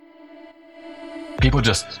people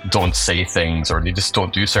just don't say things, or they just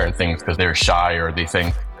don't do certain things because they're shy, or they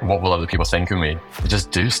think, what will other people think of me? They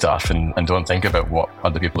just do stuff and don't think about what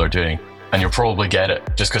other people are doing. And you'll probably get it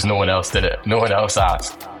just because no one else did it. No one else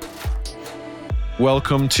asked.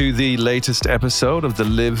 Welcome to the latest episode of the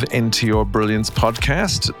Live Into Your Brilliance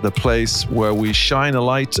podcast, the place where we shine a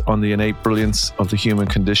light on the innate brilliance of the human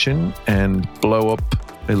condition and blow up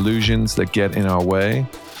illusions that get in our way.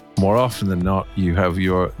 More often than not, you have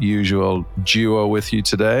your usual duo with you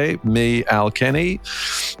today, me, Al Kenny,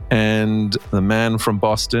 and the man from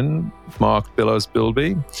Boston, Mark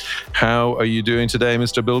Billows-Bilby. How are you doing today,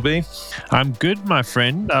 Mr. Bilby? I'm good, my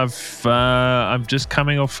friend. I'm just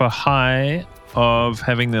coming off a high of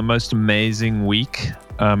having the most amazing week.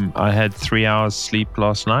 I had 3 hours sleep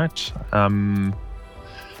last night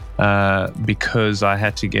because I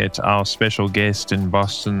had to get our special guest in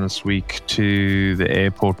Boston this week to the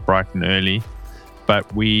airport bright and early. But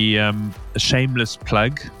a shameless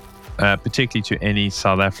plug, particularly to any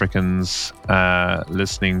South Africans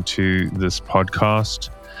listening to this podcast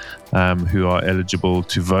who are eligible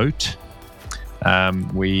to vote.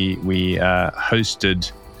 We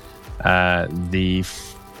hosted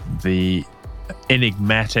the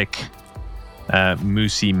enigmatic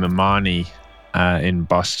Musi Mamani in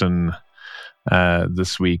Boston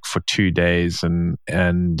this week for 2 days, and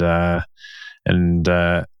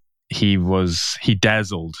he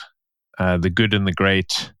dazzled the good and the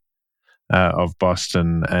great of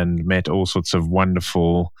Boston, and met all sorts of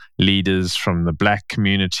wonderful leaders from the Black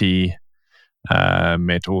community,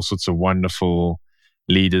 met all sorts of wonderful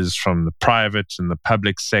leaders from the private and the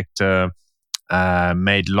public sector,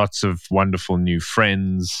 made lots of wonderful new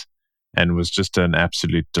friends, and was just an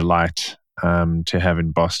absolute delight to have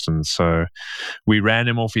in Boston. So we ran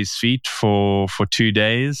him off his feet for 2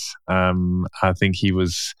 days. I think he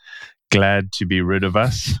was glad to be rid of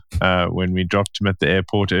us when we dropped him at the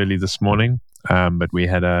airport early this morning. But we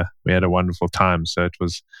had a wonderful time. So it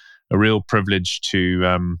was a real privilege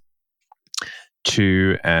to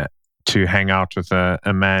hang out with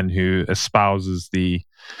a man who espouses the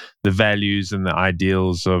values and the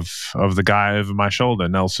ideals of the guy over my shoulder,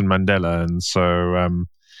 Nelson Mandela. And so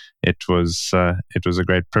it was a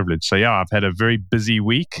great privilege. So yeah, I've had a very busy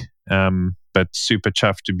week, but super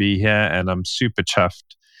chuffed to be here, and I'm super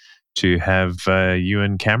chuffed to have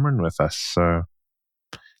Euan Cameron with us. So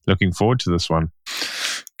looking forward to this one.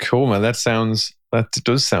 Cool, man. That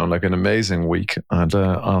does sound like an amazing week, and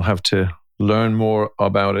I'll have to learn more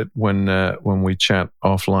about it when we chat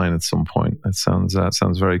offline at some point. That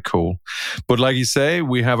sounds very cool. But like you say,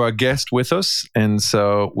 we have our guest with us, and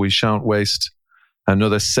so we shan't waste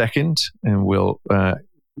another second, and we'll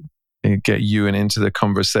get Euan into the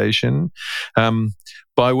conversation.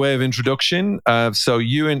 By way of introduction, so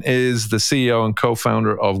Euan is the CEO and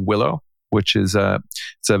co-founder of Willow, which is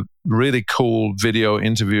it's a really cool video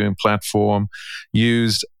interviewing platform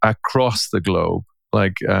used across the globe.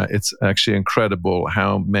 It's actually incredible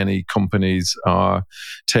how many companies are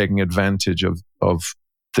taking advantage of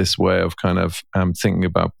this way of kind of thinking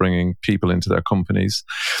about bringing people into their companies.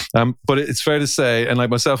 But it's fair to say, and like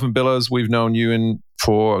myself and Billows, we've known Euan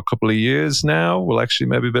for a couple of years now. Well, actually,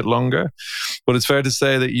 maybe a bit longer. But it's fair to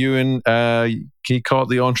say that Euan, he caught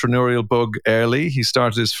the entrepreneurial bug early. He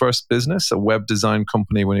started his first business, a web design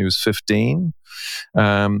company, when he was 15.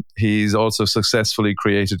 He's also successfully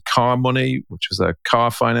created Car Money, which was a car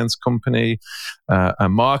finance company, a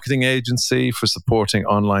marketing agency for supporting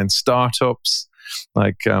online startups.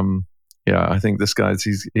 I think this guy's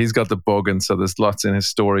he's got the bug, and so there's lots in his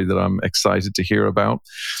story that I'm excited to hear about.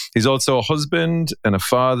 He's also a husband and a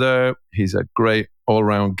father. He's a great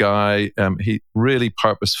all-round guy. He's really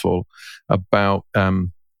purposeful about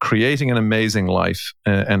creating an amazing life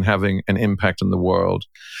and having an impact on the world.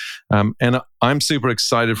 And I'm super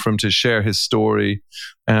excited for him to share his story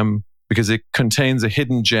because it contains a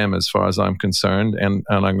hidden gem as far as I'm concerned. And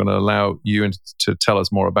I'm going to allow Euan to tell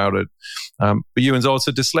us more about it. But Euan's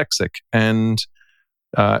also dyslexic, and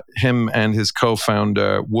him and his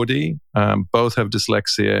co-founder, Woody, both have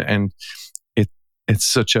dyslexia, and it's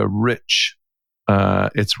such a rich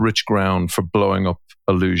ground for blowing up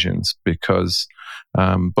illusions, because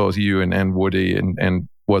both Euan and Woody and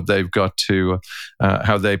what they've got to,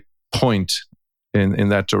 how they point in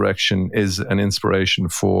that direction is an inspiration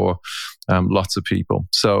for lots of people.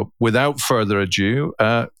 So without further ado,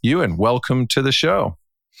 Euan, welcome to the show.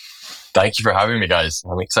 Thank you for having me, guys.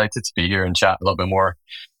 I'm excited to be here and chat a little bit more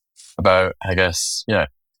about, I guess,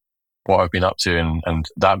 what I've been up to, and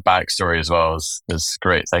that backstory as well is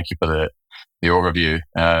great. Thank you for the overview.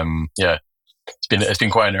 It's been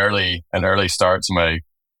quite an early start to my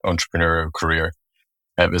entrepreneurial career.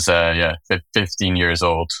 It was 15 years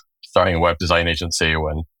old, starting a web design agency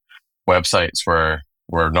when websites were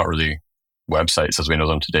not really websites as we know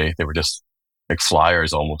them today. They were just like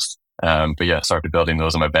flyers almost. But yeah, I started building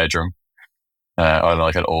those in my bedroom on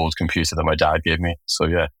like an old computer that my dad gave me. So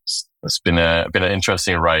yeah, it's been an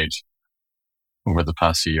interesting ride over the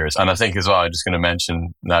past few years. And I think as well, I'm just going to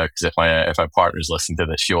mention now, because if my partner's listening to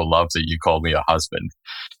this, she'll love that you called me a husband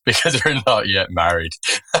because we're not yet married.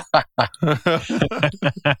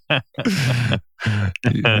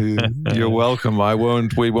 You're welcome.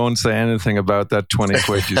 We won't say anything about that 20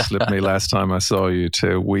 quid you slipped me last time I saw you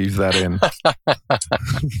to weave that in.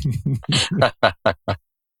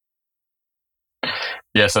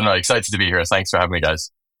 Yes, I'm excited to be here. Thanks for having me, guys.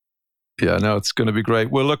 Yeah, no, it's going to be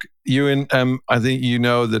great. Well, look, Euan, I think you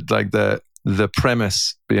know that like the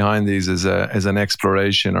premise behind these is an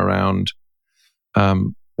exploration around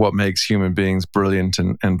what makes human beings brilliant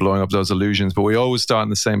and blowing up those illusions. But we always start in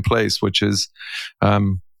the same place, which is,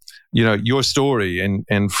 your story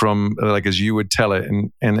and from like as you would tell it,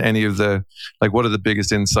 and any of the like, what are the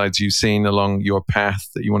biggest insights you've seen along your path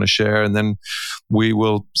that you want to share, and then we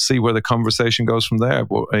will see where the conversation goes from there.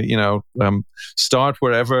 But start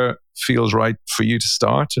wherever feels right for you to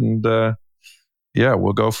start, and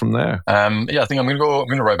we'll go from there. I think I'm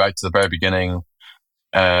gonna right back to the very beginning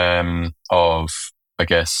of, I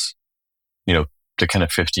guess, the kind of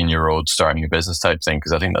 15-year-old starting a business type thing,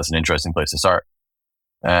 because I think that's an interesting place to start.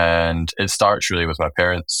 And it starts really with my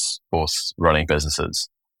parents both running businesses.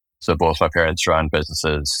 So both my parents ran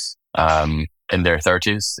businesses in their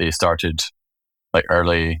 30s. They started like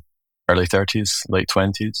early 30s, late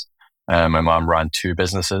 20s. My mom ran 2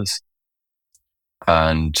 businesses,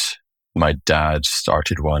 and my dad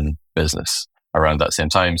started one business around that same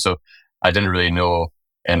time. So I didn't really know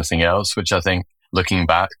anything else, which I think looking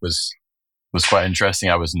back was quite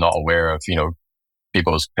interesting. I was not aware of,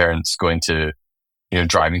 people's parents going to,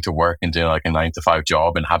 driving to work and doing like a 9-to-5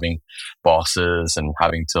 job and having bosses and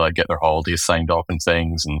having to like get their holidays signed off and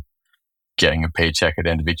things and getting a paycheck at the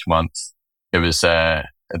end of each month. It was, that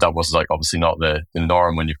was like obviously not the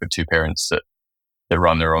norm when you've got 2 parents that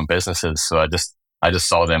run their own businesses. So I just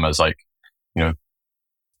saw them as like,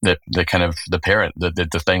 the kind of the parent,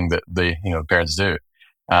 the thing that the, parents do.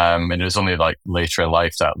 And it was only like later in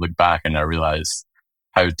life that I looked back and I realized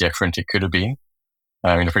how different it could have been.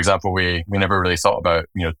 For example, we never really thought about,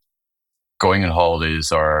 going on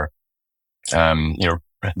holidays or,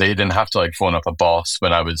 they didn't have to like phone up a boss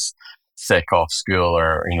when I was sick off school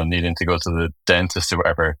or, needing to go to the dentist or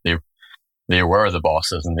whatever. They were the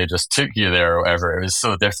bosses and they just took you there or whatever. It was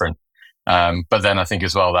so different. But then I think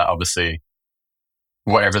as well that obviously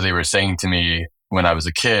whatever they were saying to me when I was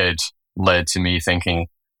a kid led to me thinking,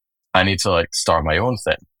 I need to like start my own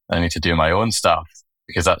thing. I need to do my own stuff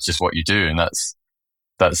because that's just what you do. And that's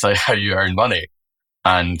like how you earn money.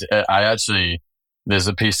 And there's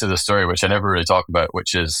a piece of the story which I never really talk about,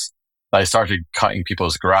 which is I started cutting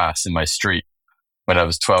people's grass in my street when I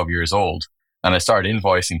was 12 years old. And I started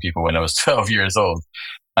invoicing people when I was 12 years old.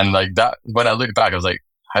 And like that, when I look back, I was like,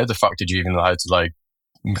 how the fuck did you even know how to like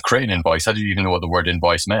create an invoice? How did you even know what the word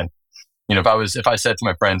invoice meant? If I said to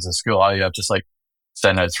my friends in school, I've just like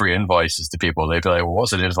sent out 3 invoices to people, they'd be like, well,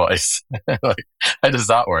 what's an invoice? Like, how does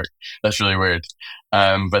that work? That's really weird.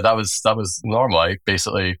 But that was normal. I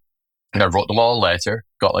basically, I wrote them all a letter,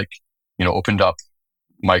 got like, opened up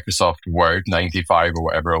Microsoft Word 95 or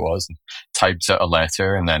whatever it was, and typed out a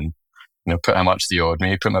letter and then, put how much they owed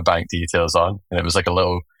me, put my bank details on. And it was like a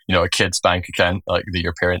little, a kid's bank account like that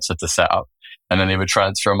your parents had to set up. And then they would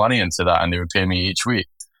transfer money into that and they would pay me each week.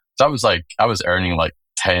 So I was earning like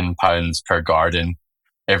 £10 per garden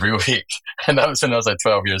every week. And that was when I was like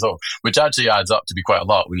 12 years old, which actually adds up to be quite a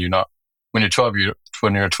lot when you're 12, you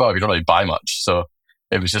don't really buy much. So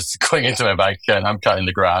it was just going into my bank account. I'm cutting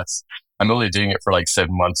the grass. I'm only doing it for like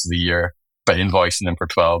 7 months of the year, but invoicing them for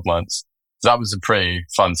 12 months. So that was a pretty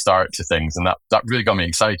fun start to things. And that really got me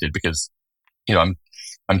excited because,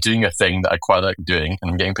 I'm doing a thing that I quite like doing and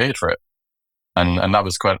I'm getting paid for it. And that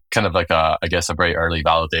was quite kind of like a very early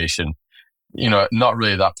validation. Not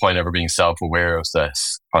really at that point ever being self-aware of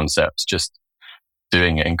this concept, just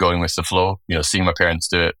doing it and going with the flow, seeing my parents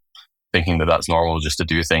do it, thinking that that's normal just to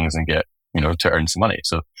do things and get, to earn some money.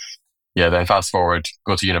 So yeah, then fast forward,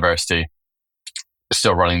 go to university,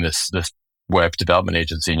 still running this web development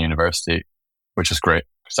agency in university, which was great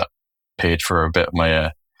because that paid for a bit of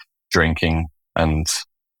my drinking and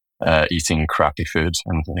eating crappy food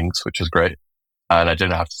and things, which was great. And I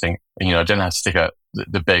didn't have to think, I didn't have to take out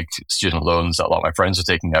the big student loans that a lot of my friends were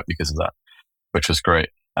taking out because of that, which was great.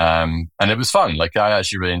 And it was fun. Like I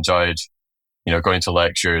actually really enjoyed, going to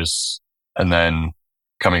lectures and then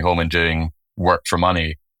coming home and doing work for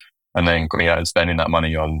money and then going out and spending that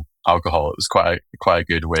money on alcohol. It was quite a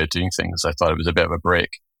good way of doing things. I thought it was a bit of a break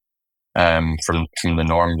from the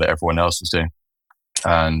norm that everyone else was doing.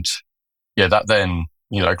 And yeah, that then,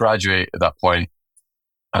 I graduate at that point,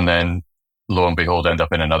 and then lo and behold, end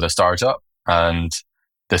up in another startup. And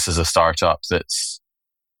this is a startup that's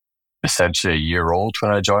essentially a year old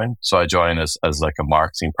when I joined. So I joined as like a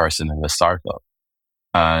marketing person in the startup,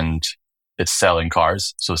 and it's selling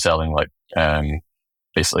cars. So selling like,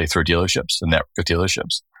 basically through dealerships, a network of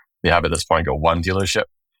dealerships. They have at this point got one dealership.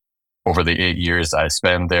 Over the 8 years I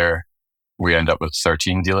spend there, we end up with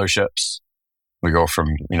 13 dealerships. We go from,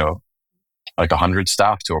 like 100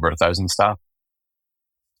 staff to over 1,000 staff,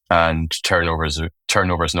 and turnovers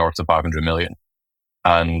north of 500 million.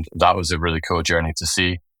 And that was a really cool journey to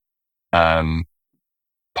see.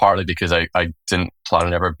 Partly because I didn't plan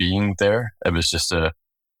on ever being there. It was just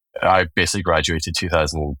I basically graduated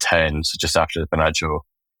 2010, so just after the financial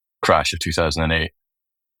crash of 2008.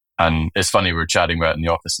 And it's funny, we were chatting about it in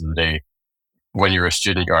the office the other day. When you're a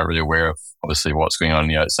student, you aren't really aware of obviously what's going on in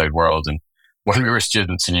the outside world. And when we were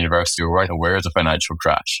students in university, we weren't aware of the financial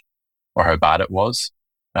crash or how bad it was.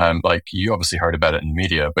 Like you obviously heard about it in the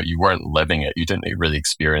media, but you weren't living it. You didn't really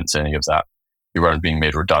experience any of that. You weren't being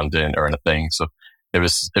made redundant or anything. So it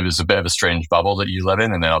was a bit of a strange bubble that you live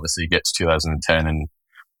in. And then obviously it gets 2010 and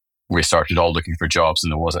we started all looking for jobs,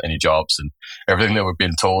 and there wasn't any jobs, and everything that we've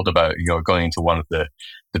been told about, going into one of the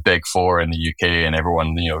big four in the UK and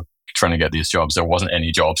everyone, trying to get these jobs, there wasn't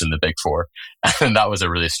any jobs in the big four. And that was a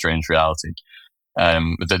really strange reality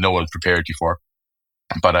that no one prepared you for.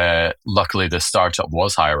 But luckily the startup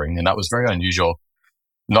was hiring, and that was very unusual,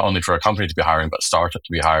 not only for a company to be hiring, but a startup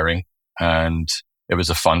to be hiring. And it was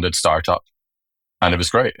a funded startup, and it was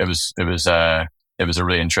great. It was a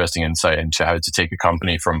really interesting insight into how to take a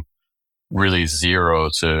company from really 0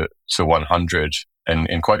 to 100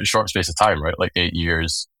 in quite a short space of time, right? Like 8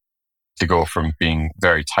 years, to go from being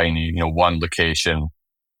very tiny, one location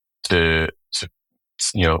to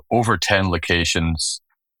over 10 locations,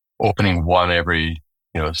 opening one every,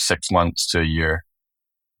 6 months to a year,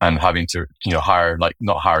 and having to, hire, like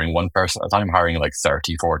not hiring one person at a time, hiring like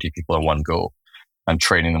 30, 40 people in one go and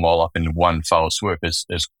training them all up in one foul swoop is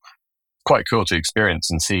quite cool to experience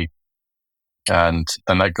and see. And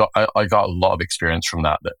I got a lot of experience from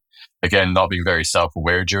that again, not being very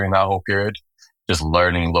self-aware during that whole period, just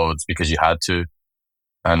learning loads because you had to,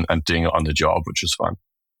 and doing it on the job, which was fun.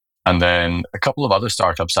 And then a couple of other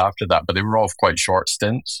startups after that, but they were all quite short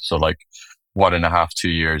stints. So like 1.5,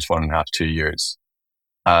 2 years, 1.5, 2 years.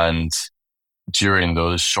 And during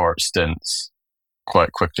those short stints,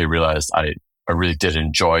 quite quickly realized I really did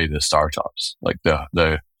enjoy the startups. Like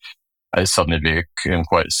I suddenly became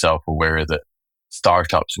quite self-aware that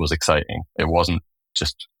startups was exciting. It wasn't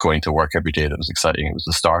just going to work every day that was exciting. It was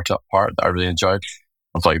the startup part that I really enjoyed,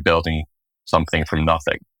 of like building something from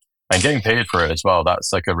nothing and getting paid for it as well.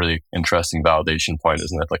 That's like a really interesting validation point,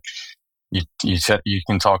 isn't it? Like you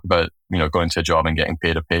can talk about, going to a job and getting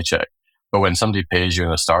paid a paycheck, but when somebody pays you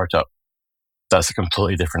in a startup, that's a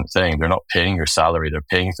completely different thing. They're not paying your salary. They're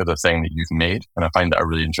paying for the thing that you've made. And I find that a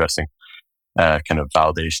really interesting kind of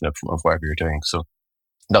validation of whatever you're doing. So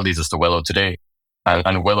that leads us to Willow today.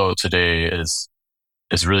 And Willow today is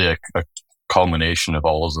really a culmination of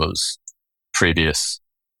all of those previous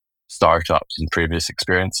startups and previous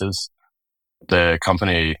experiences. The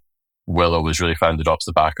company Willow was really founded off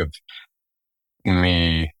the back of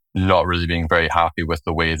me not really being very happy with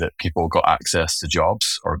the way that people got access to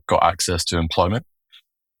jobs or got access to employment.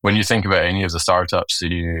 When you think about any of the startups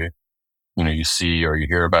that you see or you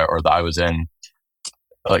hear about or that I was in,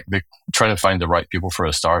 like trying to find the right people for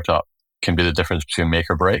a startup can be the difference between make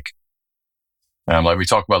or break. Like we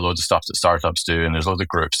talk about loads of stuff that startups do, and there's loads of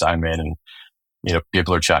groups that I'm in, and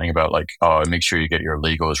people are chatting about like, oh, make sure you get your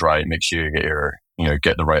legals right, make sure you get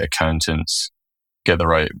get the right accountants, get the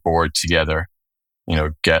right board together,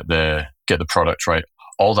 get the product right.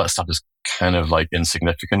 All that stuff is kind of like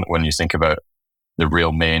insignificant when you think about the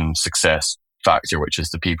real main success factor, which is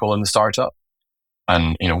the people in the startup.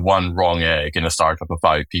 And one wrong egg in a startup of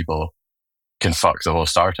 5 people can fuck the whole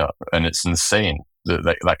startup, and it's insane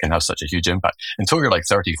that can have such a huge impact. Until you're like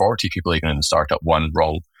 30, 40 people even in the startup, one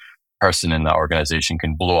wrong person in that organization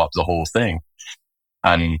can blow up the whole thing.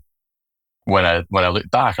 And when I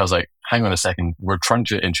look back, I was like, hang on a second, we're trying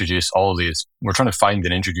to find and introduce all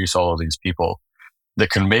of these people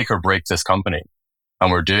that can make or break this company.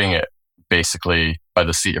 And we're doing it basically by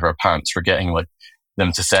the seat of our pants. We're getting like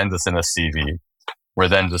them to send us in a CV. We're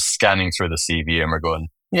then just scanning through the CV and we're going,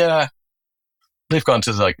 yeah, they've gone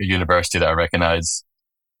to like a university that I recognize.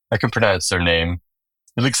 I can pronounce their name.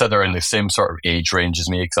 it looks like they're in the same sort of age range as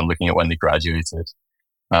me because I'm looking at when they graduated.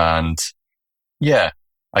 And yeah,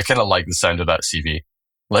 I kind of like the sound of that CV.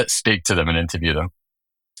 Let's speak to them and interview them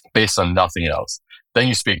based on nothing else. Then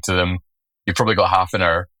you speak to them. You probably got half an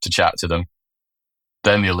hour to chat to them.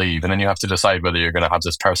 Then they leave. And then you have to decide whether you're going to have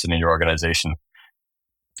this person in your organization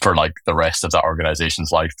for like the rest of that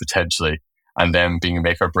organization's life, potentially, and then being a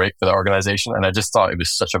make or break for the organization. And I just thought it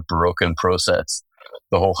was such a broken process.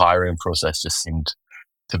 The whole hiring process just seemed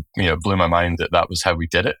to, blew my mind that was how we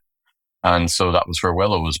did it. And so that was where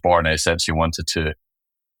Willow was born. I essentially wanted to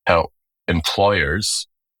help employers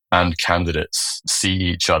and candidates see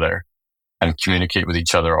each other and communicate with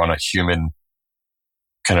each other on a human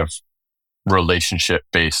kind of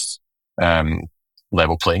relationship-based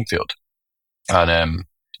level playing field. And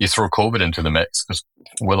you throw COVID into the mix because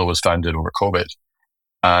Willow was founded over COVID.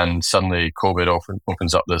 And suddenly COVID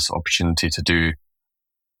opens up this opportunity to do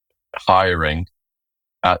hiring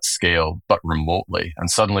at scale, but remotely. And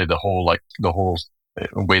suddenly the whole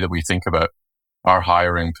way that we think about our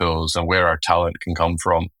hiring pools and where our talent can come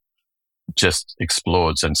from just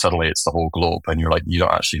explodes. And suddenly it's the whole globe. And you're like, you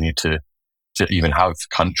don't actually need to even have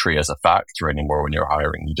country as a factor anymore when you're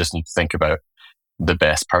hiring. You just need to think about the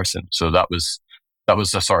best person. So that was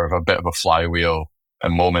a sort of a bit of a flywheel, a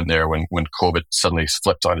moment there when COVID suddenly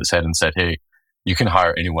flipped on its head and said, hey, you can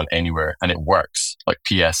hire anyone anywhere and it works. Like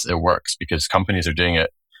PS, it works because companies are doing it.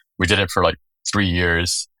 We did it for like 3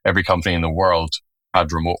 years. Every company in the world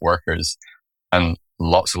had remote workers and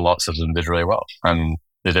lots of them did really well. And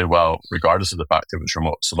they did well regardless of the fact it was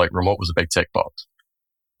remote. So like remote was a big tick box.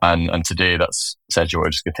 And today that's essentially what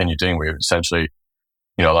we just continue doing. We essentially,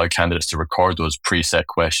 allow candidates to record those preset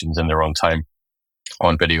questions in their own time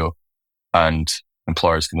on video, and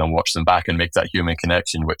employers can then watch them back and make that human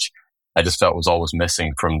connection, which I just felt was always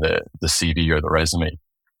missing from the CV or the resume.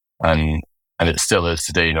 And it still is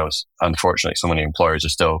today. Unfortunately, so many employers are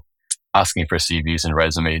still asking for CVs and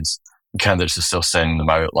resumes. Candidates are still sending them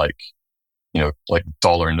out like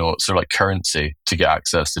dollar notes or like currency to get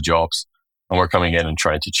access to jobs. And we're coming in and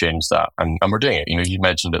trying to change that. And we're doing it. You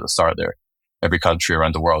mentioned at the start there, every country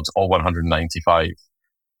around the world, all 195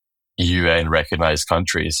 UN recognized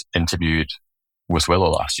countries interviewed with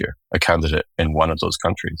Willow last year, a candidate in one of those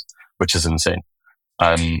countries, which is insane.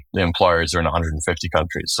 And the employers are in 150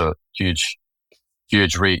 countries. So huge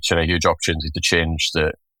reach and a huge opportunity to change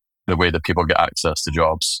the way that people get access to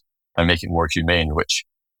jobs and make it more humane, which,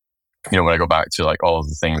 when I go back to like all of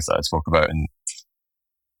the things that I spoke about in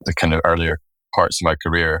the kind of earlier parts of my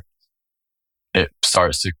career, it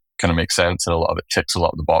starts to kind of make sense, and a lot of it ticks a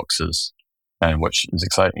lot of the boxes, which is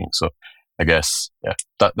exciting. So I guess, yeah,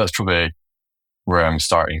 that's probably where I'm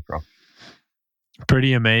starting from.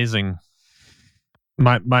 Pretty amazing.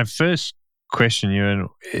 My first question, Euan,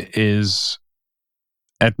 is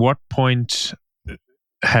at what point,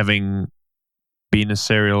 having been a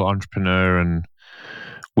serial entrepreneur and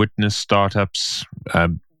witnessed startups,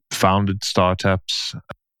 founded startups,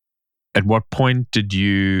 at what point did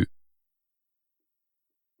you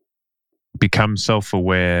become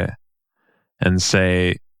self-aware and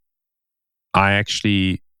say, I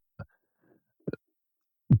actually,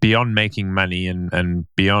 beyond making money and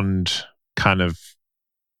beyond kind of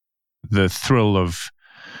the thrill of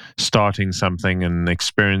starting something and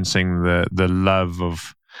experiencing the love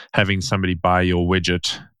of having somebody buy your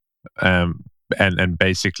widget, and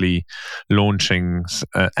basically launching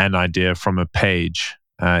an idea from a page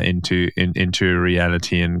into a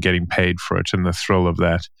reality and getting paid for it, and the thrill of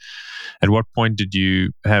that. At what point did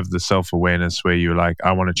you have the self-awareness where you're like,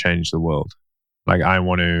 I want to change the world? Like I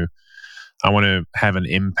want to have an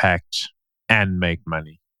impact and make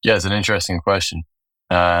money? Yeah, it's an interesting question.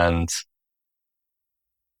 And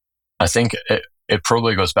I think it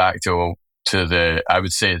probably goes back to I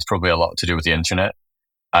would say it's probably a lot to do with the internet.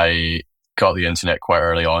 I got the internet quite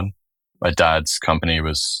early on. My dad's company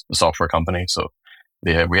was a software company, so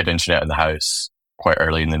we had internet in the house quite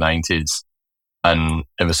early in the 90s, and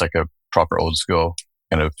it was like a proper old school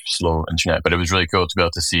kind of slow internet, but it was really cool to be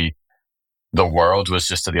able to see the world was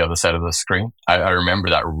just to the other side of the screen. I remember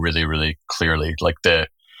that really, really clearly. Like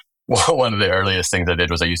one of the earliest things I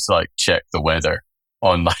did was I used to like check the weather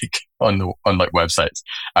on websites.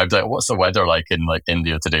 I'd be like, what's the weather like in like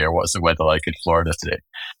India today, or what's the weather like in Florida today?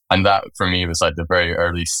 And that for me was like the very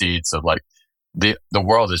early seeds of like the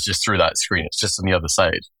world is just through that screen. It's just on the other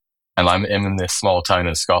side. And I'm in this small town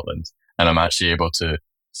in Scotland, and I'm actually able to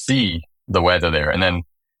see the weather there. And then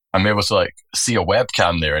I'm able to like see a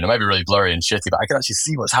webcam there, and it might be really blurry and shitty, but I can actually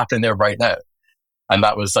see what's happening there right now. And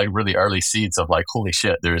that was like really early seeds of like, holy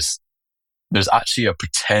shit, there's actually a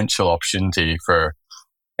potential opportunity for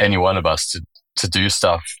any one of us to do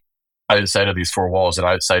stuff outside of these four walls and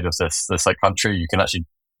outside of this like country, you can actually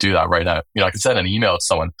do that right now. I can send an email to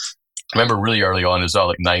someone. I remember really early on as well,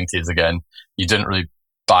 like 90s again, you didn't really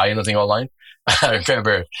buy anything online. I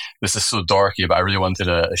remember, this is so dorky, but I really wanted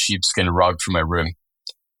a sheepskin rug for my room.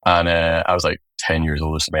 And I was like 10 years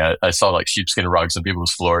old or something. I saw like sheepskin rugs on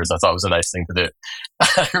people's floors. I thought it was a nice thing to do.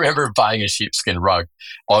 I remember buying a sheepskin rug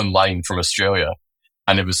online from Australia.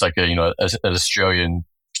 And it was like an Australian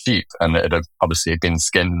sheep. And it had obviously been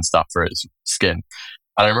skinned and stuff for its skin.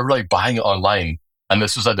 And I remember like buying it online. And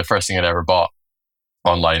this was like the first thing I'd ever bought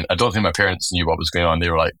online. I don't think my parents knew what was going on. They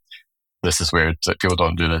were like, this is weird. People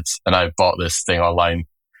don't do this. And I bought this thing online.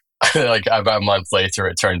 Like about a month later,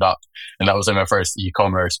 it turned up, and that was like my first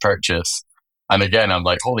e-commerce purchase. And again, I'm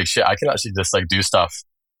like, holy shit, I can actually just like do stuff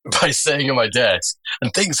by sitting at my desk,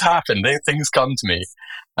 and things happen. Things come to me,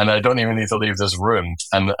 and I don't even need to leave this room.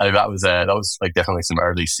 And that was like definitely some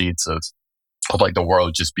early seeds of like the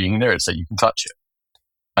world just being there. It's like you can touch it,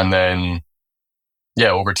 and then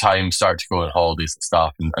over time, start to go on holidays and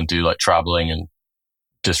stuff, and do like traveling, and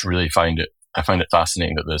just really find it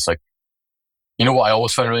fascinating that there's like. What I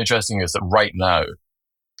always find really interesting is that right now,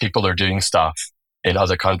 people are doing stuff in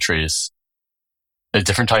other countries at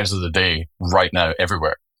different times of the day, right now,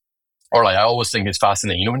 everywhere. Or like, I always think it's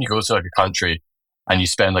fascinating. When you go to like a country and you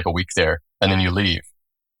spend like a week there and then you leave,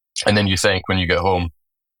 and then you think when you get home,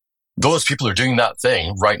 those people are doing that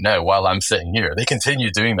thing right now while I'm sitting here. They continue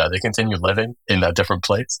doing that. They continue living in that different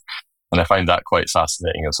place. And I find that quite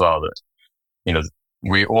fascinating as well, that,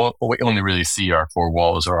 we only really see our four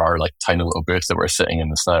walls or our like tiny little booth that we're sitting in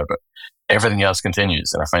this now, but everything else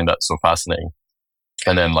continues. And I find that so fascinating.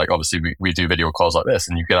 And then like, obviously we do video calls like this,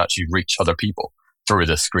 and you can actually reach other people through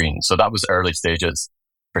this screen. So that was early stages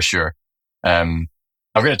for sure. I'm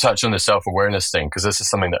going to touch on the self-awareness thing, because this is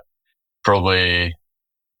something that probably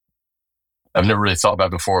I've never really thought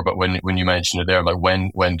about before, but when you mentioned it there, I'm like,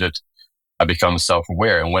 when did I become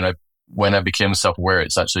self-aware? And when I became self-aware,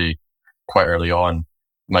 it's actually quite early on.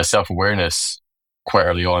 My self-awareness quite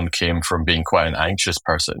early on came from being quite an anxious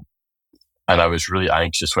person. And I was really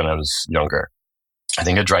anxious when I was younger. I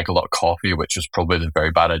think I drank a lot of coffee, which was probably a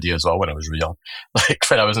very bad idea as well when I was really young. Like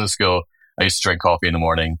when I was in school, I used to drink coffee in the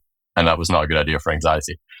morning, and that was not a good idea for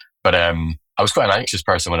anxiety. But I was quite an anxious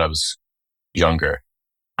person when I was younger.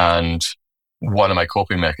 And one of my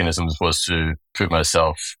coping mechanisms was to put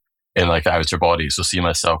myself in like the outer body. So see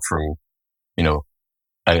myself from,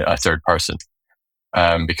 a third person.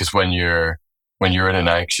 Because when you're in an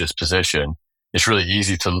anxious position, it's really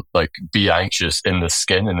easy to like be anxious in the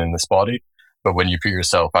skin and in this body. But when you put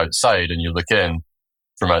yourself outside and you look in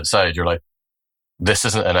from outside, you're like, this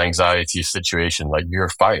isn't an anxiety situation. Like, you're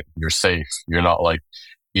fine. You're safe. You're not like,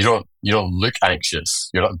 you don't look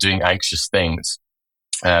anxious. You're not doing anxious things.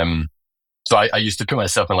 So I used to put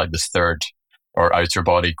myself in like this third or outer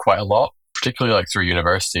body quite a lot, particularly like through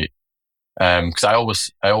university. Because I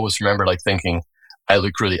always remember like thinking, I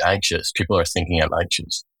look really anxious. People are thinking I'm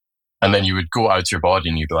anxious. And then you would go out to your body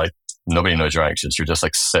and you'd be like, nobody knows you're anxious. You're just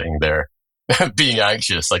like sitting there being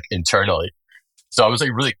anxious, like internally. So I was like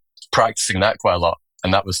really practicing that quite a lot.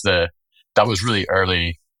 And that was really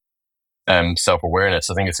early self-awareness.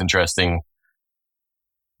 I think it's interesting.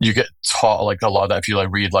 You get taught like a lot of that if you like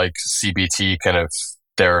read like CBT kind of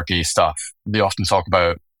therapy stuff. They often talk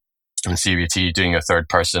about in CBT doing a third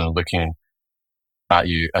person looking at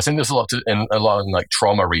you. I think there's a lot in like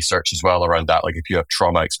trauma research as well around that. Like if you have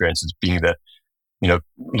trauma experiences, being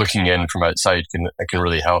looking in from outside can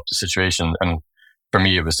really help the situation. And for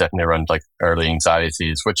me, it was definitely around like early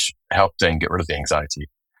anxieties, which helped then get rid of the anxiety,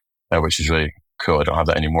 which is really cool. I don't have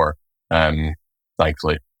that anymore,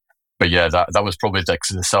 thankfully. But yeah, that was probably like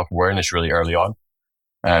the self-awareness really early on.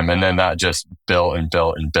 And then that just built and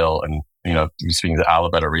built and built. And, speaking to Al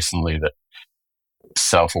about it recently, that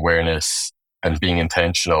self-awareness and being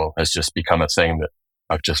intentional has just become a thing that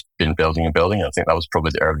I've just been building and building. I think that was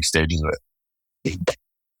probably the early stages of it.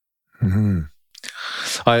 Mm-hmm.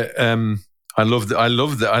 I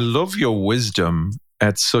love your wisdom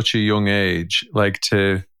at such a young age.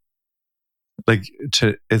 It's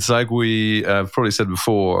like we probably said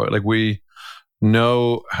before, like we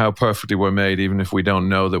know how perfectly we're made, even if we don't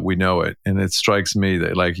know that we know it. And it strikes me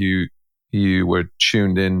that like you were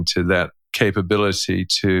tuned into that capability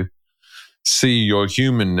to see your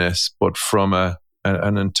humanness, but from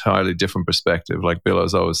an entirely different perspective. Like Bill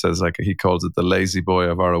always says, like he calls it the lazy boy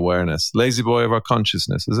of our awareness, lazy boy of our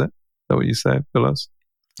consciousness. Is that what you say, Bill?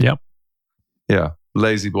 Yep. Yeah,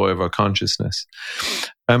 lazy boy of our consciousness.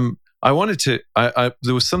 I wanted to.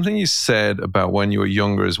 There was something you said about when you were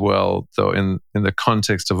younger as well, though, in the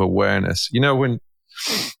context of awareness. When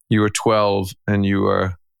you were 12 and you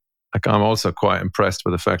were like, I'm also quite impressed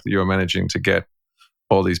with the fact that you were managing to get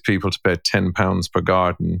all these people to pay £10 per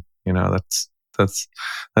garden. You know,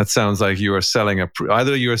 that sounds like you were selling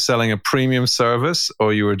either you were selling a premium service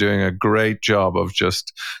or you were doing a great job of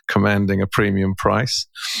just commanding a premium price.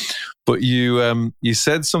 But you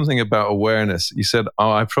said something about awareness. You said,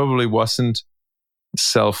 "Oh, I probably wasn't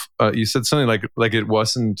you said something like it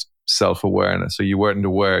wasn't self-awareness, or you weren't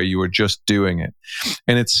aware, you were just doing it."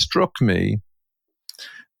 And it struck me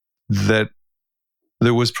that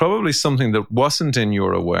there was probably something that wasn't in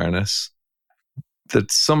your awareness that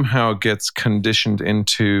somehow gets conditioned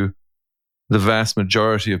into the vast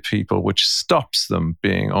majority of people, which stops them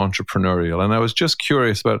being entrepreneurial. And I was just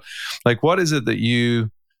curious about, like, what is it that you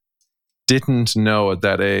didn't know at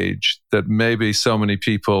that age that maybe so many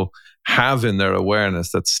people have in their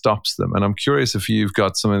awareness that stops them? And I'm curious if you've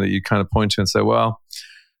got something that you kind of point to and say, well,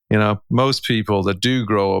 you know, most people that do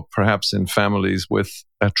grow up perhaps in families with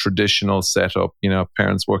a traditional setup, you know,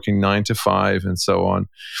 parents working 9 to 5 and so on,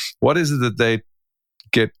 what is it that they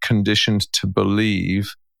get conditioned to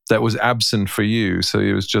believe that was absent for you? So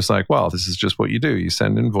it was just like, well, this is just what you do. You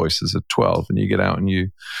send invoices at 12 and you get out and you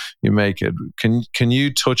make it. Can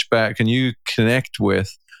you touch back? Can you connect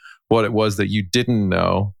with what it was that you didn't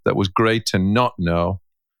know that was great to not know,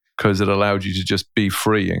 because it allowed you to just be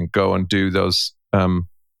free and go and do those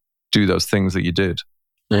things that you did?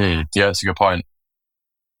 Yeah, that's a good point.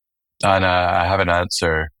 And I have an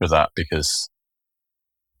answer for that, because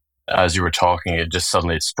as you were talking, it just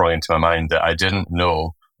suddenly sprung into my mind that I didn't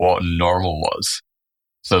know what normal was.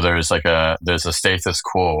 So there's a status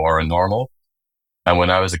quo or a normal. And when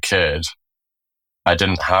I was a kid, I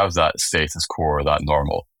didn't have that status quo or that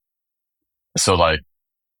normal. So like,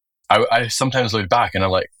 I sometimes look back and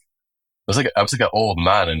I'm like, I was like an old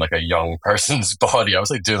man in like a young person's body. I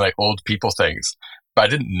was like doing like old people things, but I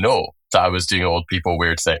didn't know that I was doing old people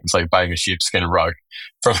weird things, like buying a sheepskin rug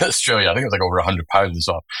from Australia. I think it was like over £100 as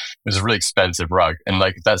well. It was a really expensive rug. And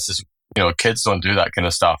like, that's just, you know, kids don't do that kind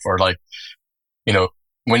of stuff. Or like, you know,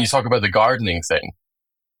 when you talk about the gardening thing,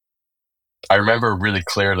 I remember really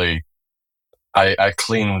clearly, I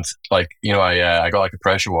cleaned, like, you know, I got like a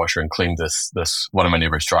pressure washer and cleaned this one of my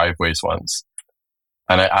neighbor's driveways once.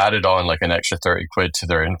 And I added on like an extra 30 quid to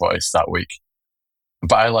their invoice that week.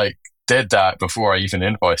 But I like did that before I even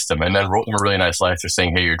invoiced them, and then wrote them a really nice letter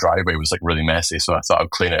saying, hey, your driveway was like really messy, so I thought I'd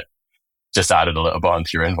clean it. Just added a little bit onto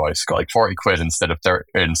your invoice. Got like 40 quid instead of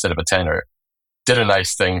a tenner. Did a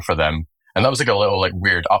nice thing for them. And that was like a little like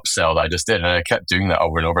weird upsell that I just did. And I kept doing that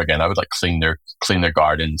over and over again. I would like clean their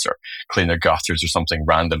gardens or clean their gutters or something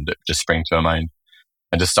random that just sprang to my mind,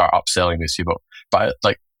 and just start upselling these people. But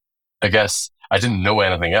like, I guess I didn't know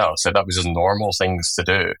anything else. That was just normal things to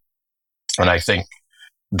do. And I think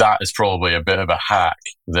that is probably a bit of a hack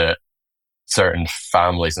that certain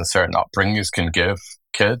families and certain upbringings can give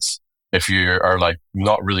kids. If you are like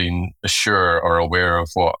not really sure or aware of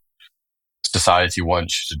what society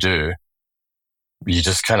wants you to do, you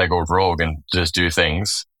just kind of go rogue and just do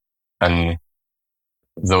things. And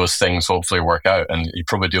those things hopefully work out. And you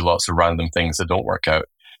probably do lots of random things that don't work out.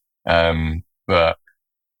 But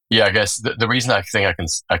yeah, I guess the reason I think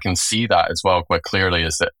I can see that as well quite clearly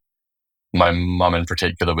is that my mum in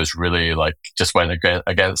particular was really like, just went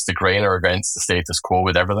against the grain or against the status quo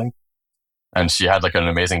with everything. And she had like an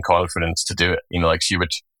amazing confidence to do it. You know, like she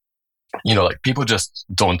would, you know, like people just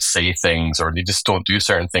don't say things, or they just don't do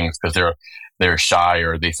certain things because they're shy,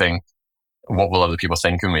 or they think, what will other people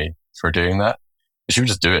think of me for doing that? She would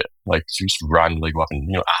just do it. Like she would just randomly go up and,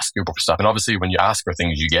 you know, ask people for stuff. And obviously when you ask for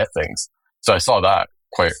things, you get things. So I saw that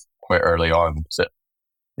quite early on. So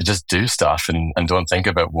you just do stuff and don't think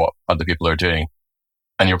about what other people are doing.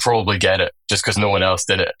 And you'll probably get it just because no one else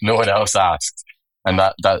did it. No one else asked. And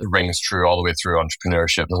that rings true all the way through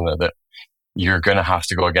entrepreneurship, doesn't it? That you're going to have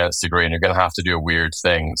to go against the grain. You're going to have to do a weird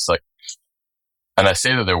thing. It's like, and I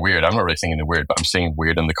say that they're weird. I'm not really thinking they're weird, but I'm saying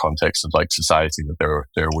weird in the context of like society, that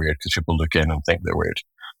they're weird because people look in and think they're weird.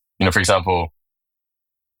 You know, for example,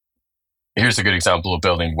 here's a good example of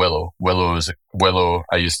building Willow. Willow,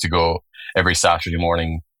 I used to go every Saturday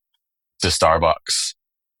morning to Starbucks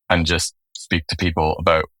and just speak to people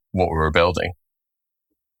about what we were building.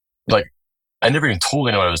 Like, I never even told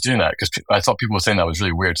anyone I was doing that because I thought people were saying that was a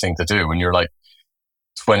really weird thing to do when you're like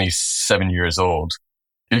 27 years old.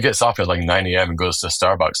 He gets up at like 9 a.m. and goes to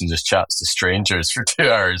Starbucks and just chats to strangers for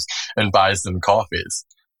 2 hours and buys them coffees.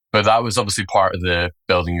 But that was obviously part of the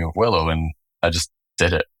building of Willow, and I just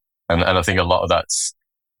did it. And I think a lot of that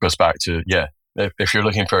goes back to, yeah, if you're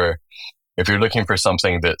looking for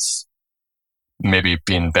something that's maybe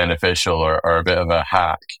being beneficial or a bit of a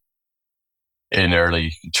hack, in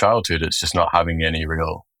early childhood, it's just not having any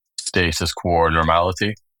real status quo or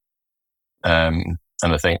normality. And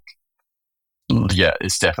I think, yeah,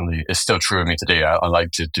 it's still true of me today. I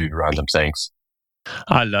like to do random things.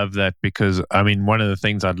 I love that because, I mean, one of the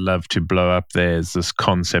things I'd love to blow up there is this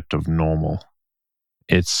concept of normal.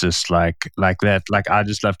 It's just like that. Like, I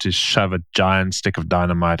just love to shove a giant stick of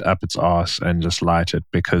dynamite up its arse and just light it,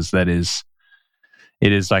 because it is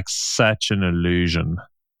like such an illusion.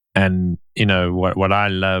 And, you know, what I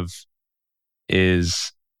love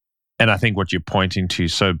is, and I think what you're pointing to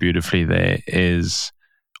so beautifully there is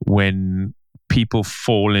when people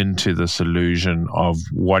fall into this illusion of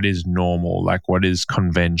what is normal, like what is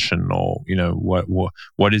convention, or, you know,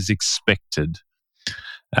 what is expected.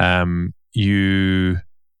 You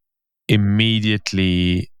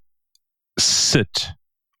immediately sit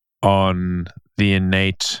on the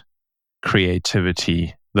innate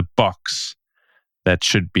creativity, the box that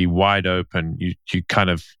should be wide open. You kind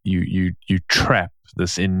of you trap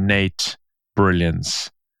this innate brilliance,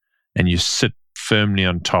 and you sit firmly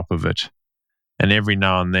on top of it. And every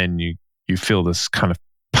now and then you feel this kind of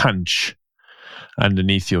punch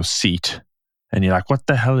underneath your seat, and you're like, what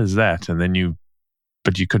the hell is that? And then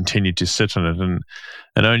but you continue to sit on it,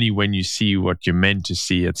 and only when you see what you're meant to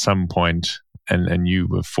see at some point, and you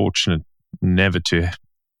were fortunate never to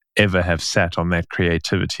ever have sat on that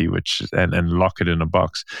creativity, and lock it in a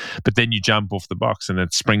box. But then you jump off the box and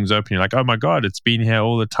it springs open. You're like, oh my God, it's been here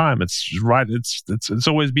all the time. It's right. It's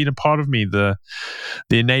always been a part of me. The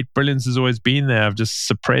innate brilliance has always been there. I've just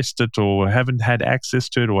suppressed it, or haven't had access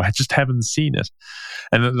to it, or I just haven't seen it.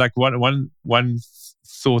 And like one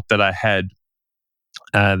thought that I had,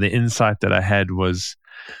 the insight that I had was,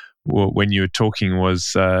 when you were talking,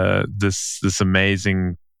 was this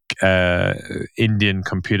amazing Indian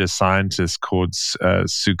computer scientist called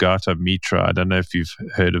Sugata Mitra. I don't know if you've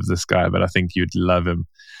heard of this guy, but I think you'd love him.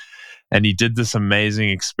 And he did this amazing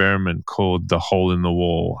experiment called the hole in the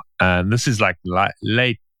wall. And this is like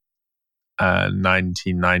late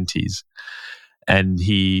 1990s. And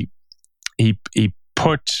he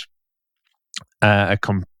put a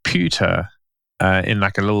computer in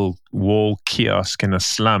like a little wall kiosk in a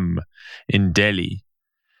slum in Delhi.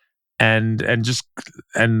 And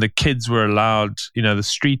the kids were allowed, you know, the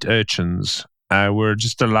street urchins were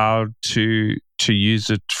just allowed to use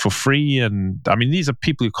it for free. And I mean, these are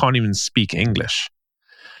people who can't even speak English.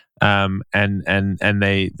 And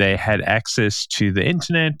they had access to the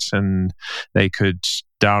internet, and they could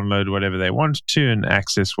download whatever they wanted to and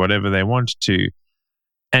access whatever they wanted to.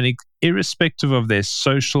 And irrespective of their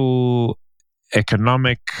social,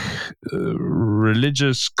 economic,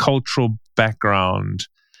 religious, cultural background,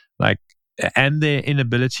 and their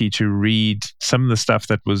inability to read some of the stuff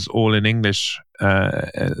that was all in English,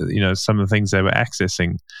 you know, some of the things they were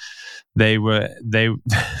accessing, they were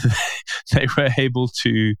able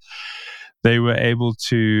to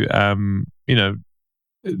you know,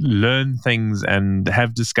 learn things and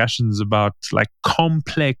have discussions about like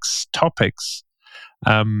complex topics.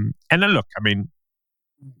 And then look, I mean,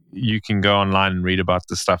 you can go online and read about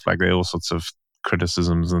the stuff. Like, there are all sorts of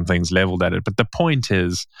criticisms and things leveled at it. But the point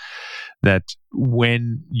is that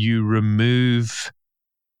when you remove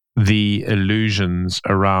the illusions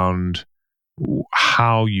around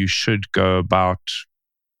how you should go about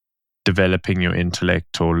developing your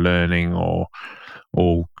intellect, or learning, or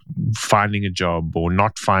finding a job, or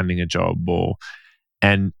not finding a job,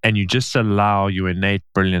 and you just allow your innate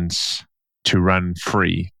brilliance to run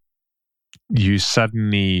free, you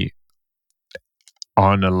suddenly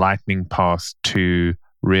on a lightning path to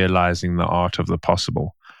realizing the art of the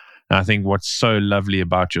possible. And I think what's so lovely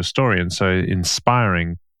about your story and so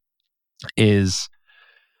inspiring is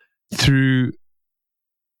through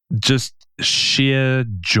just sheer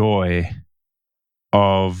joy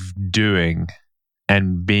of doing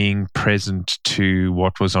and being present to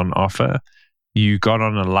what was on offer, you got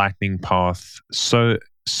on a lightning path so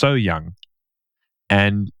young,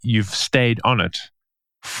 and you've stayed on it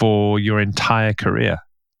for your entire career,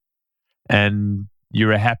 and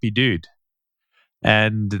you're a happy dude.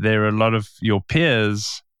 And there are a lot of your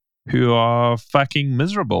peers who are fucking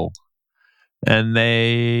miserable, and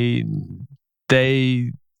they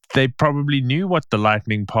probably knew what the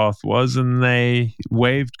lightning path was, and they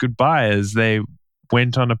waved goodbye as they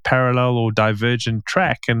went on a parallel or divergent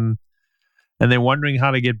track, and they're wondering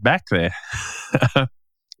how to get back there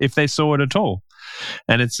if they saw it at all.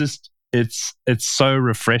 And it's just it's so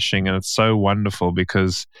refreshing, and it's so wonderful,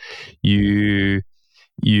 because you're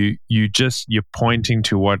pointing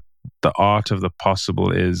to what the art of the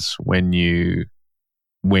possible is when you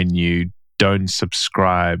don't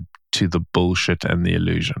subscribe to the bullshit and the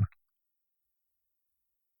illusion.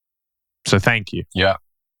 So thank you. Yeah.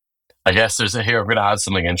 I guess I'm going to add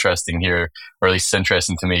something interesting here, or at least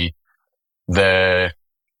interesting to me. The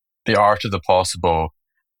art of the possible,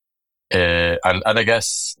 and I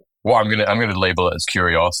guess what I'm gonna label it as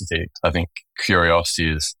curiosity. I think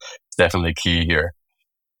curiosity is definitely key here.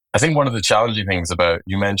 I think one of the challenging things about,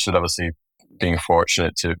 you mentioned obviously being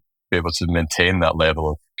fortunate to be able to maintain that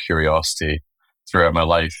level of curiosity throughout my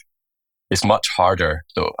life. It's much harder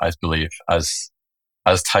though, I believe, as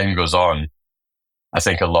time goes on. I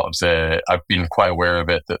think I've been quite aware of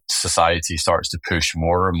it, that society starts to push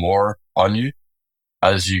more and more on you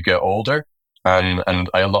as you get older. And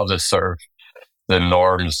I love this sort of, the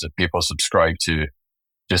norms that people subscribe to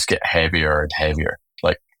just get heavier and heavier.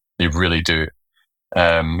 Like, they really do.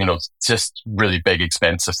 Just really big,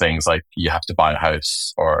 expensive things like you have to buy a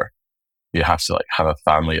house, or you have to like have a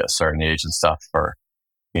family at a certain age and stuff, or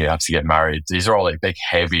you have to get married. These are all like big,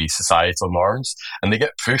 heavy societal norms, and they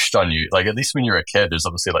get pushed on you. Like, at least when you're a kid, there's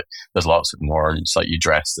obviously there's lots of norms, like you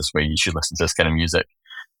dress this way, you should listen to this kind of music.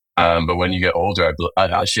 But when you get older,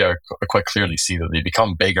 I quite clearly see that they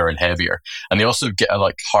become bigger and heavier, and they also get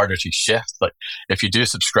harder to shift. Like, if you do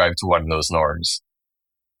subscribe to one of those norms,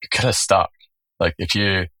 you're kind of stuck. Like,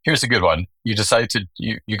 here's a good one. You decide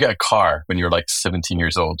you get a car when you're like 17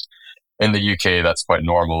 years old. In the UK, that's quite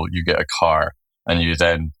normal. You get a car and you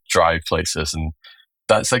then drive places, and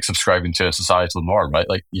that's like subscribing to a societal norm, right?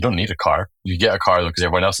 Like, you don't need a car. You get a car because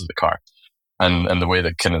everyone else has a car. And the way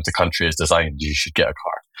that kind of the country is designed, you should get a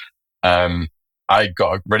car. I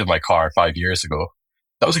got rid of my car 5 years ago.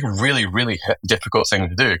 That was like a really, really difficult thing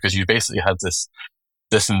to do, because you basically had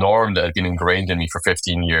this norm that had been ingrained in me for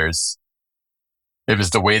 15 years. It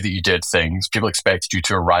was the way that you did things. People expected you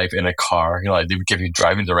to arrive in a car. They would give you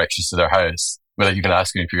driving directions to their house without even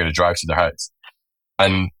asking if you're going to drive to their house.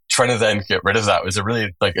 And trying to then get rid of that was a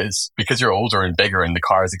really, it's because you're older and bigger and the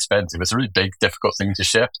car is expensive. It's a really big, difficult thing to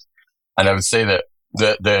shift. And I would say that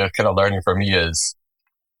the kind of learning for me is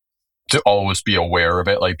to always be aware of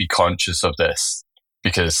it, be conscious of this,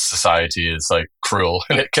 because society is cruel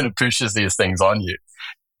and it kind of pushes these things on you.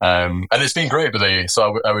 And it's been great, but I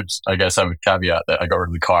would caveat that I got rid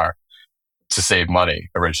of the car to save money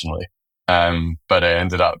originally. But it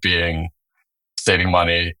ended up being saving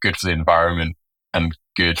money, good for the environment, and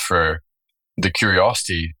good for the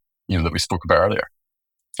curiosity, that we spoke about earlier.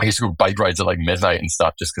 I used to go bike rides at midnight and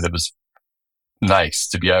stuff just because it was nice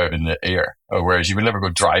to be out in the air. Whereas you would never go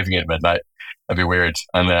driving at midnight. That'd be weird.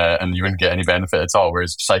 And you wouldn't get any benefit at all.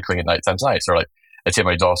 Whereas cycling at night time's nice. Or I take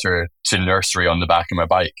my daughter to nursery on the back of my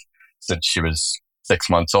bike since she was 6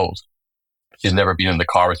 months old. She's never been in the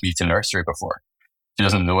car with me to nursery before. She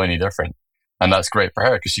doesn't know any different. And that's great for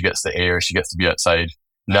her because she gets the air, she gets to be outside.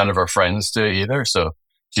 None of her friends do it either. So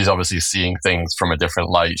she's obviously seeing things from a different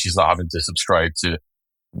light. She's not having to subscribe to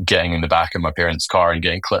getting in the back of my parents' car and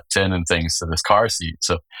getting clipped in and things to this car seat.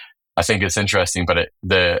 So I think it's interesting, but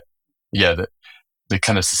the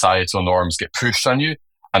kind of societal norms get pushed on you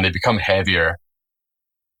and they become heavier.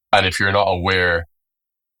 And if you're not aware,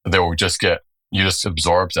 they will you just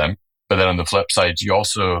absorb them. But then on the flip side, you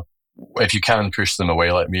also, if you can push them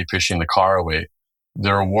away, like me pushing the car away,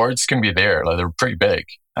 the rewards can be there. They're pretty big.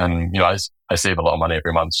 And, I save a lot of money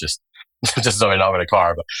every month just knowing not with a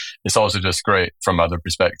car, but it's also just great from other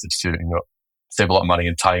perspectives too. Save a lot of money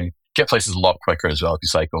and time, get places a lot quicker as well if you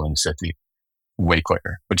cycle in the city, way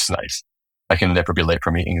quicker, which is nice. I can never be late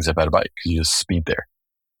for meetings if I had a bike because you just speed there.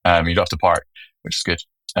 You don't have to park, which is good.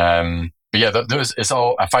 But yeah, it's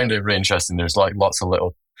all, I find it really interesting. There's lots of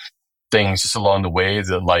little things just along the way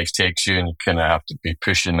that life takes you, and you kind of have to be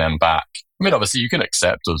pushing them back. I mean, obviously you can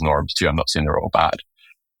accept those norms too. I'm not saying they're all bad.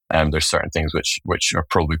 There's certain things which are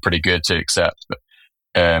probably pretty good to accept, but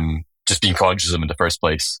just being conscious of them in the first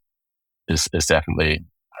place is definitely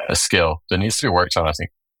a skill that needs to be worked on, I think.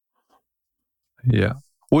 Yeah.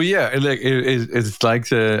 Well, yeah, it's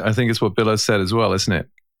I think it's what Bill has said as well, isn't it?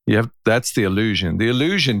 That's the illusion. The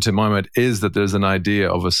illusion, to my mind, is that there's an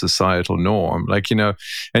idea of a societal norm,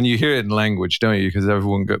 and you hear it in language, don't you?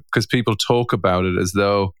 Because people talk about it as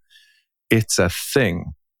though it's a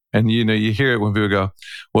thing. And, you hear it when people go,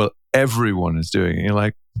 well, everyone is doing it. You're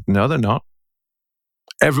like, no, they're not.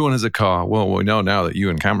 Everyone has a car. Well, we know now that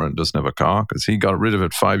Euan Cameron doesn't have a car because he got rid of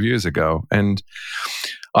it 5 years ago. And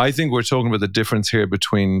I think we're talking about the difference here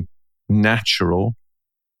between natural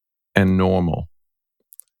and normal.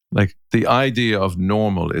 The idea of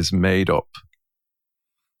normal is made up.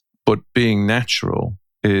 But being natural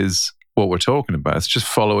is what we're talking about. It's just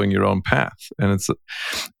following your own path.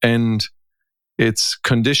 And it's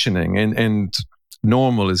conditioning, and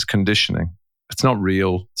normal is conditioning. It's not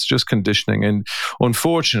real. It's just conditioning. And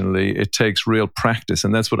unfortunately, it takes real practice.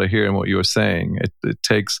 And that's what I hear in what you're saying. It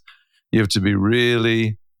takes, you have to be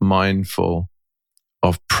really mindful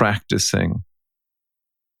of practicing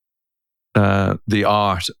the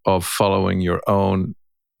art of following your own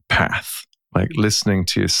path, like listening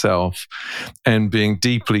to yourself and being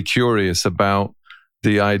deeply curious about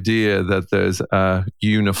the idea that there's a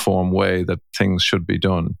uniform way that things should be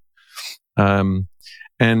done.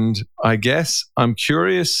 And I guess I'm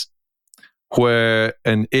curious where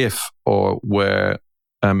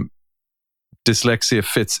dyslexia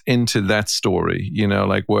fits into that story,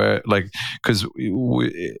 because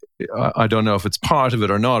I don't know if it's part of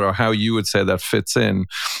it or not, or how you would say that fits in.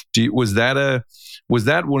 Was that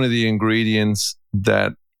one of the ingredients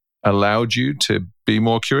that allowed you to be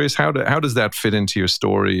more curious? How does that fit into your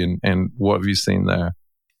story, and what have you seen there?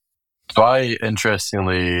 So I,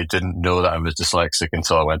 interestingly, didn't know that I was dyslexic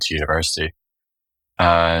until I went to university.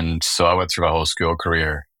 And so I went through my whole school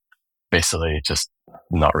career basically just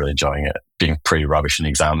not really enjoying it, being pretty rubbish in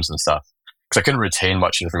exams and stuff. Because I couldn't retain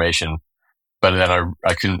much information, but then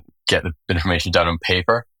I couldn't get the information down on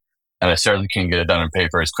paper. And I certainly couldn't get it down on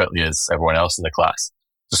paper as quickly as everyone else in the class.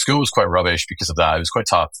 The school was quite rubbish because of that. It was quite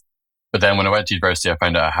tough. But then when I went to university, I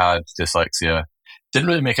found out I had dyslexia. Didn't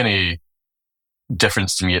really make any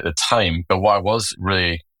difference to me at the time. But what I was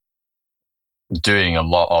really doing a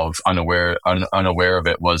lot of unaware of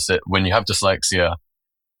it was that when you have dyslexia,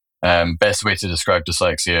 best way to describe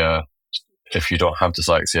dyslexia, if you don't have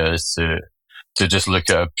dyslexia, is to just look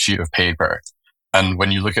at a sheet of paper. And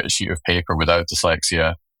when you look at a sheet of paper without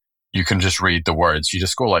dyslexia, you can just read the words. You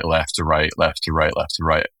just go like left to right, left to right, left to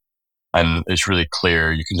right. And it's really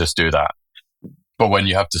clear. You can just do that. But when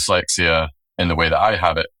you have dyslexia in the way that I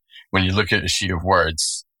have it, when you look at a sheet of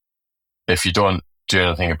words, if you don't do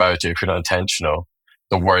anything about it, if you're not intentional,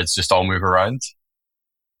 the words just all move around.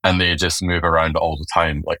 And they just move around all the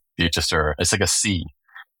time. Like they just are, it's like a sea,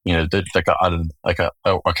 like a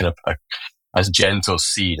gentle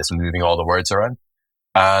sea that's moving all the words around.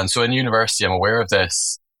 And so in university, I'm aware of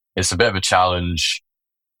this. It's a bit of a challenge,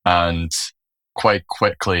 and quite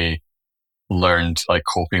quickly learned like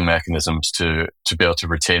coping mechanisms to be able to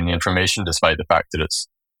retain the information, despite the fact that it's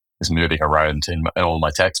moving around in all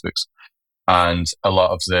my textbooks. And a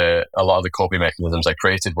lot of the coping mechanisms I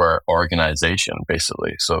created were organization,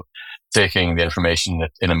 basically. So taking the information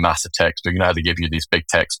in a massive textbook, how they give you these big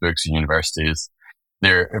textbooks in universities.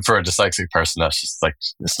 For a dyslexic person, that's just like,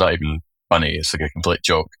 it's not even funny. It's like a complete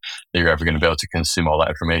joke that you're ever going to be able to consume all that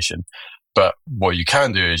information. But what you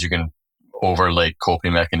can do is you can overlay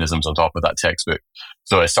coping mechanisms on top of that textbook.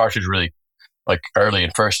 So I started really like early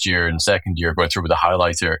in first year and second year going through with a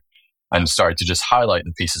highlighter and started to just highlight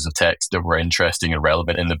the pieces of text that were interesting and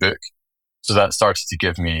relevant in the book. So that started to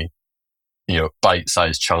give me,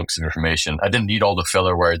 bite-sized chunks of information. I didn't need all the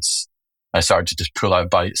filler words. I started to just pull out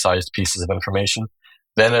bite-sized pieces of information.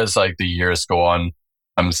 Then as like the years go on,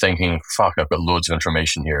 I'm thinking, fuck, I've got loads of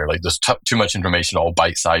information here. Like there's too much information, all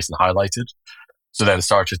bite-sized and highlighted. So then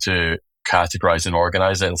started to categorize and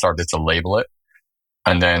organize it and started to label it.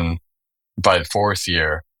 And then by the fourth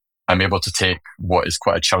year, I'm able to take what is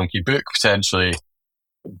quite a chunky book, potentially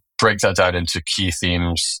break that down into key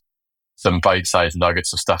themes, some bite-sized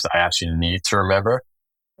nuggets of stuff that I actually need to remember,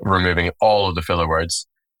 removing all of the filler words,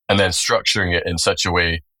 and then structuring it in such a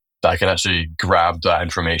way that I can actually grab that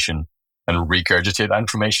information and regurgitate that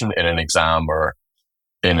information in an exam or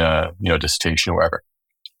in a dissertation or whatever.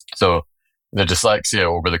 So the dyslexia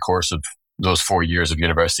over the course of those 4 years of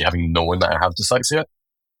university, having known that I have dyslexia,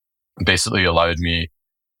 basically allowed me,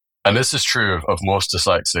 and this is true of most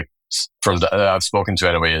dyslexics that I've spoken to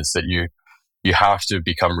anyway, is that you have to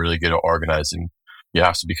become really good at organizing. You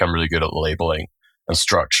have to become really good at labeling and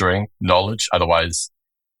structuring knowledge. Otherwise,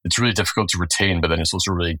 it's really difficult to retain, but then it's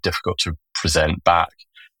also really difficult to present back.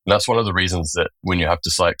 And that's one of the reasons that when you have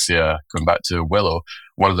dyslexia, going back to Willow,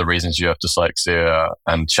 one of the reasons you have dyslexia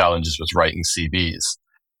and challenges with writing CVs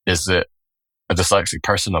is that a dyslexic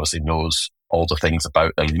person obviously knows all the things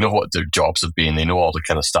about them. You know what their jobs have been. They know all the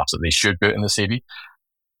kind of stuff that they should put in the CV,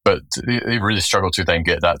 but they really struggle to then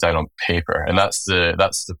get that down on paper. And that's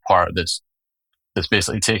the part that's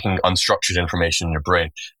basically taking unstructured information in your brain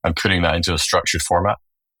and putting that into a structured format.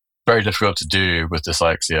 Very difficult to do with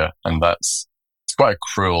dyslexia, and it's quite a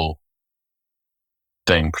cruel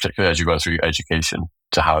thing, particularly as you go through education,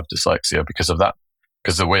 to have dyslexia because of that.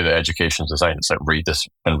 Because the way that education is designed, it's like read this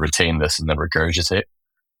and retain this and then regurgitate.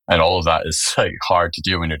 And all of that is like hard to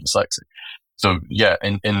do when you're dyslexic. So yeah,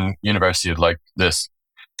 in university like this,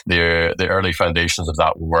 the early foundations of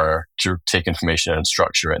that were to take information and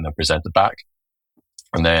structure it and then present it back.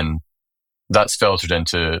 And then that's filtered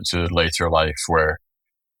into later life where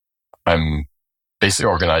I'm basically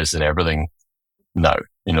organized in everything now.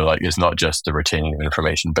 Like it's not just the retaining of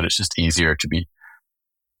information, but it's just easier to be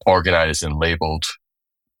organized and labeled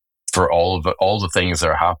for all the things that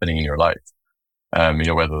are happening in your life.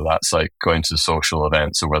 Whether that's like going to social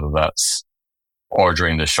events or whether that's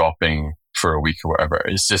ordering the shopping for a week or whatever.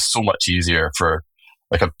 It's just so much easier for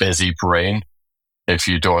like a busy brain if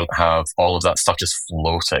you don't have all of that stuff just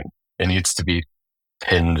floating. It needs to be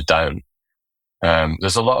pinned down.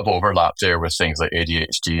 There's a lot of overlap there with things like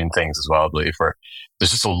ADHD and things as well, I believe, where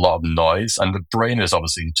there's just a lot of noise, and the brain is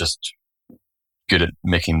obviously just good at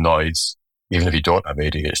making noise, even if you don't have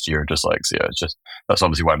ADHD or dyslexia. That's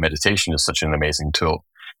obviously why meditation is such an amazing tool.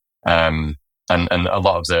 And a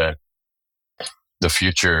lot of the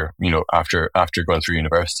future, after going through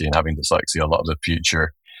university and having dyslexia, a lot of the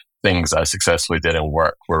future things I successfully did in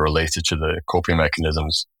work were related to the coping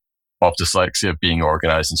mechanisms of dyslexia, being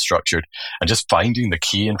organized and structured, and just finding the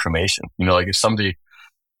key information. Like if somebody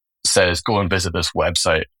says, go and visit this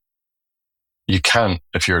website, you can,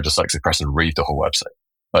 if you're a dyslexic person, read the whole website.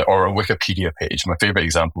 Or a Wikipedia page. My favorite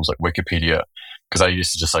example is like Wikipedia, because I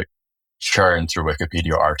used to just like churn through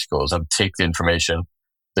Wikipedia articles. I would take the information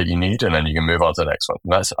that you need and then you can move on to the next one.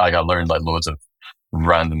 And I got learned like loads of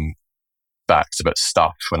random facts about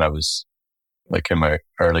stuff when I was like in my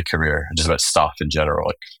early career, just about stuff in general,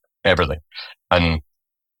 like everything. And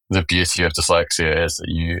the beauty of dyslexia is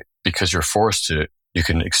that because you're forced to, you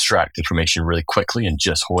can extract information really quickly and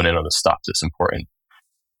just hone in on the stuff that's important.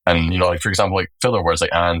 And, like, for example, like filler words like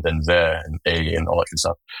and the and a and all that kind of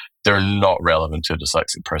stuff, they're not relevant to a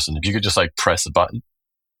dyslexic person. If you could just like press a button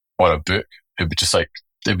on a book, it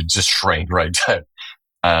would just shrink right down.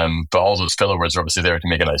 But all those filler words are obviously there to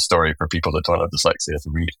make a nice story for people that don't have dyslexia to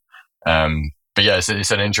read. But yeah,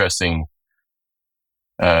 it's an interesting,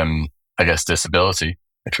 I guess, disability,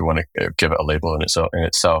 if you want to give it a label in itself,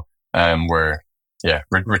 where, yeah,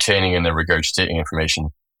 retaining and then regurgitating information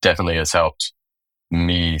definitely has helped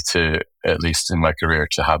me to, at least in my career,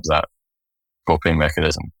 to have that coping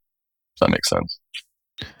mechanism. Does that make sense?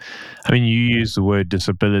 I mean, you use the word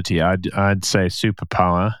disability. I'd say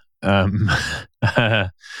superpower.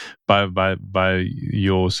 By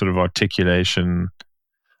your sort of articulation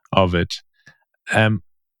of it.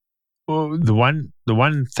 Well, the one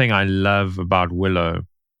thing I love about Willow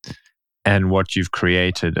and what you've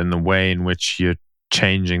created and the way in which you're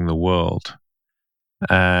changing the world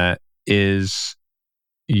is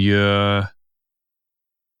you're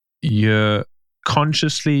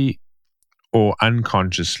consciously or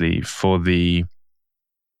unconsciously, for the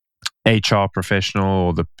HR professional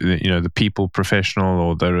or the people professional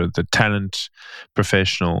or the talent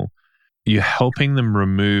professional, you're helping them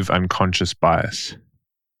remove unconscious bias.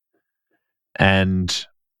 And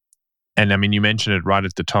I mean, you mentioned it right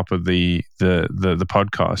at the top of the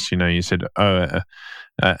podcast. You said, a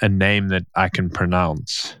name that I can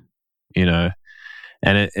pronounce.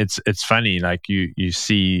 And it's funny, like you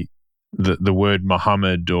see the word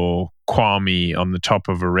Muhammad or Kwame on the top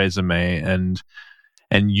of a resume, and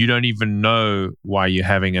you don't even know why you're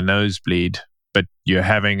having a nosebleed, but you're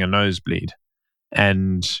having a nosebleed,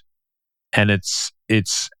 and I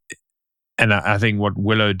think what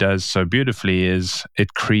Willow does so beautifully is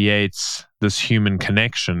it creates this human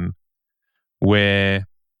connection where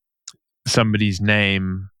somebody's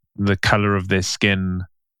name, the color of their skin,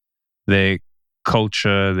 their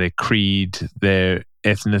culture, their creed, their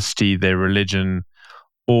ethnicity, their religion,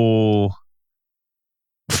 all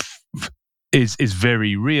is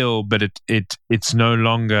very real, but it's no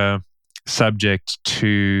longer subject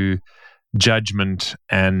to judgment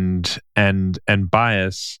and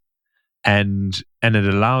bias, and it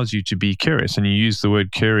allows you to be curious. And you used the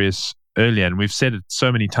word curious earlier, and we've said it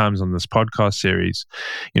so many times on this podcast series.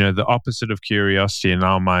 The opposite of curiosity in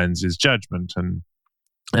our minds is judgment,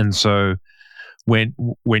 and so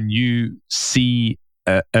when you see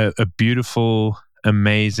a beautiful,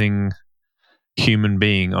 amazing human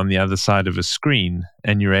being on the other side of a screen,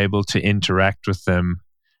 and you're able to interact with them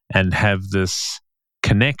and have this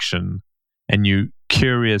connection, and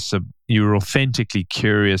you're authentically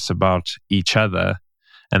curious about each other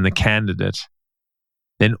and the candidate,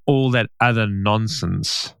 then all that other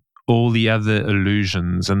nonsense, all the other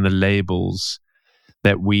illusions and the labels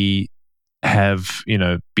that we have,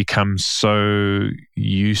 become so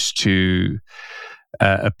used to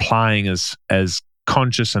applying as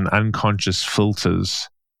conscious and unconscious filters,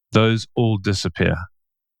 those all disappear.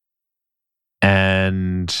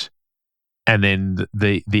 And then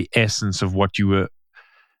the essence of what you were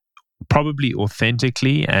probably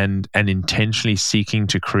authentically and intentionally seeking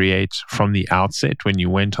to create from the outset when you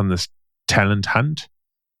went on this talent hunt,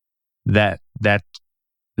 that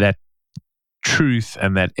truth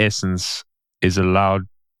and that essence is allowed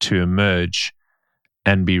to emerge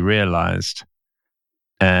and be realized.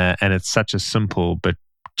 And it's such a simple but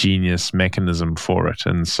genius mechanism for it.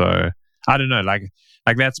 And so I don't know, like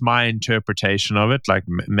that's my interpretation of it. Like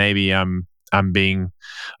maybe I'm being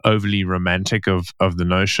overly romantic of the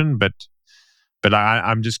notion, but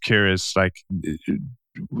I'm just curious, like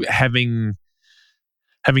having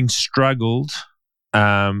struggled,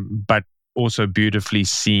 but also beautifully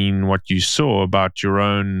seen what you saw about your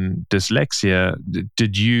own dyslexia.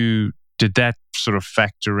 Did that sort of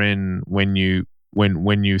factor in when you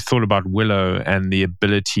thought about Willow and the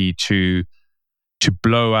ability to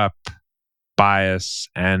blow up bias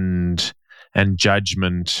and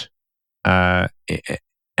judgment, and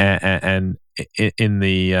in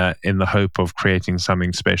the hope of creating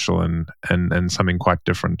something special and something quite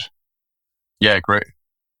different? Yeah, great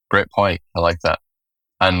point. I like that.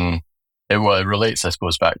 And it relates, I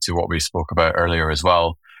suppose, back to what we spoke about earlier as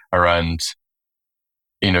well, around,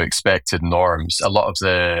 expected norms. A lot of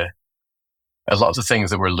the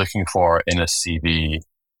things that we're looking for in a CV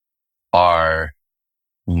are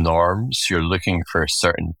norms. You're looking for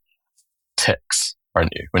certain ticks,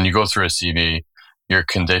 aren't you? When you go through a CV, you're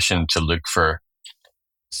conditioned to look for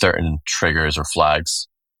certain triggers or flags,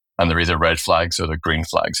 and they're either red flags or they're green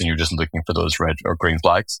flags, and you're just looking for those red or green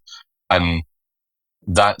flags. And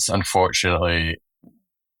that's unfortunately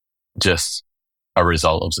just a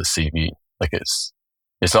result of the CV. Like it's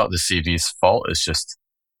not the CV's fault. It's just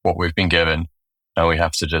what we've been given, and we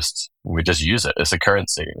just use it. It's a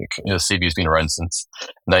currency. The CV's been around since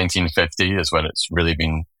 1950 is when it's really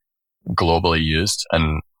been globally used,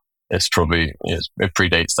 and it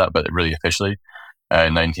predates that, but really officially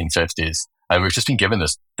 1950s. And we've just been given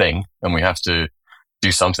this thing, and we have to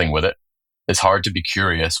do something with it. It's hard to be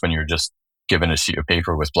curious when you're just given a sheet of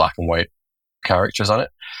paper with black and white characters on it.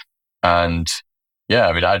 And yeah,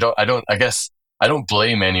 I mean, I don't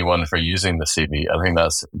blame anyone for using the CV. I think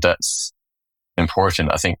that's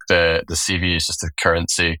important. I think the CV is just a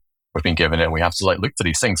currency we've been given it, and we have to look for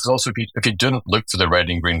these things. Because also, if you don't look for the red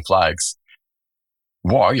and green flags,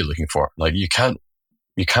 what are you looking for? Like you can't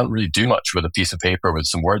really do much with a piece of paper with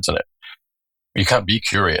some words on it. You can't be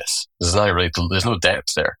curious. There's no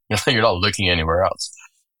depth there. You're not looking anywhere else.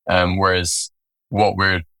 Whereas what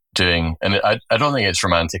we're doing, and I don't think it's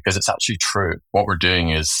romantic because it's actually true. What we're doing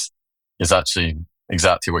is actually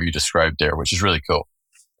exactly what you described there, which is really cool.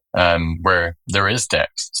 Where there is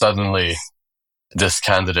depth. Suddenly, this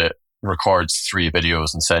candidate records 3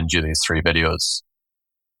 videos and sends you these 3 videos,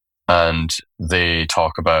 and they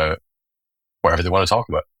talk about whatever they want to talk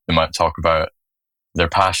about. They might talk about their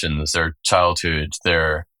passions, their childhood,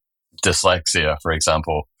 their dyslexia, for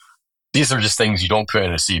example. These are just things you don't put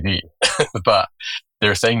in a CV, but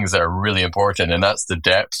they're things that are really important, and that's the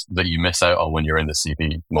depth that you miss out on when you're in the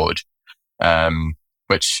CV mode,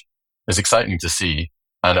 which is exciting to see.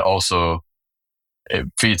 And it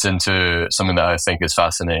feeds into something that I think is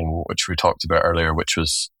fascinating, which we talked about earlier, which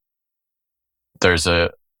was there's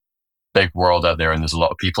a big world out there, and there's a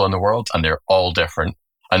lot of people in the world, and they're all different.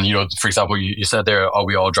 And, for example, you said there,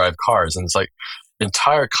 we all drive cars. And it's like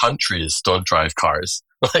entire countries don't drive cars.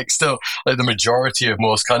 The majority of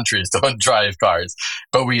most countries don't drive cars.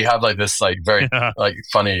 But we have this very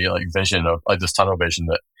funny vision of this tunnel vision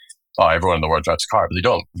that, everyone in the world drives a car, but they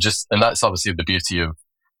don't. And that's obviously the beauty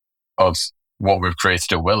of what we've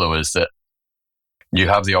created at Willow, is that you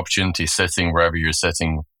have the opportunity sitting wherever you're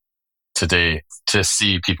sitting today to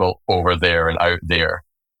see people over there and out there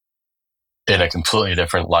in a completely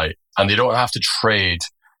different light. And they don't have to trade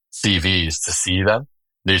CVs to see them.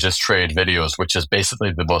 They just trade videos, which is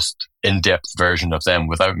basically the most in-depth version of them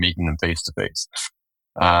without meeting them face to face.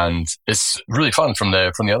 And it's really fun from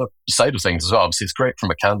the other side of things as well. Obviously, it's great from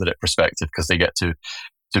a candidate perspective because they get to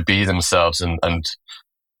be themselves and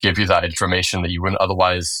give you that information that you wouldn't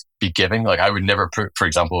otherwise be giving. I would never put, for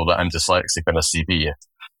example, that I'm dyslexic on a CV. It'd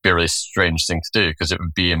be a really strange thing to do because it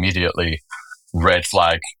would be immediately red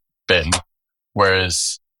flag bin.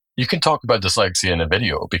 Whereas you can talk about dyslexia in a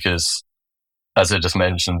video because, as I just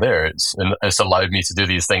mentioned there, it's allowed me to do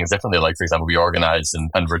these things differently. Like, for example, we organize and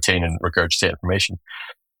retain and regurgitate information.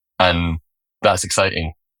 And that's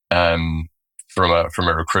exciting from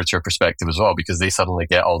a recruiter perspective as well, because they suddenly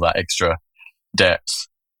get all that extra depth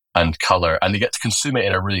and color, and they get to consume it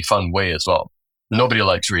in a really fun way as well. Nobody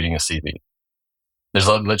likes reading a CV. There's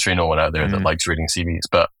literally no one out there that likes reading CVs,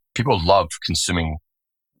 but people love consuming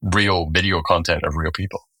real video content of real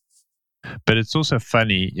people. But it's also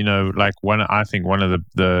funny, I think one of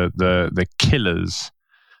the killers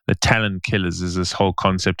the talent killers is this whole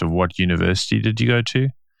concept of what university did you go to?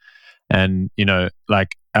 And,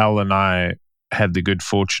 like Al and I had the good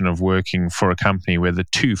fortune of working for a company where the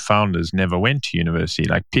two founders never went to university,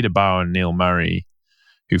 like Peter Bauer and Neil Murray,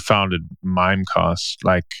 who founded Mimecast,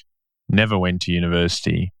 like never went to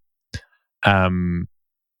university. And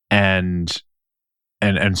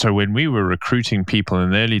so when we were recruiting people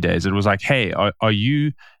in the early days, it was like, hey, are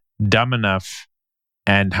you dumb enough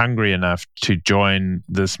and hungry enough to join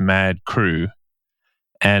this mad crew?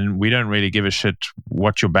 And we don't really give a shit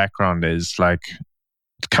what your background is. Like,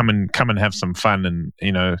 come and have some fun, and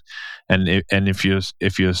if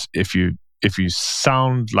you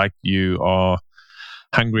sound like you are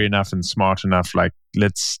hungry enough and smart enough, like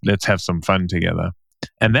let's have some fun together.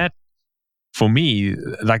 And that, for me,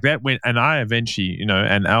 like that went, and I eventually,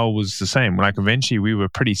 and Al was the same. Like eventually, we were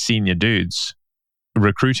pretty senior dudes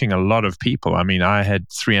recruiting a lot of people. I mean, I had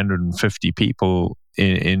 350 people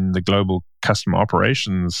in the global customer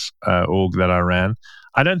operations org that I ran.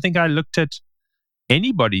 I don't think I looked at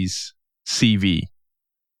anybody's CV,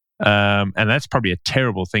 and that's probably a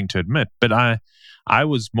terrible thing to admit. But I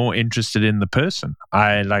was more interested in the person.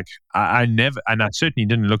 I never, and I certainly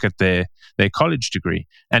didn't look at their college degree.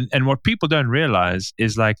 And what people don't realize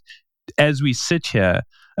is, like, as we sit here,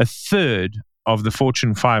 a third of the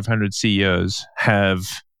Fortune 500 CEOs have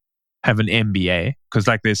an MBA, because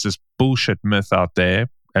like there's this bullshit myth out there,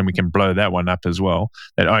 and we can blow that one up as well,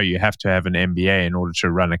 that you have to have an MBA in order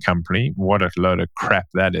to run a company. What a load of crap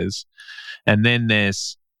that is. And then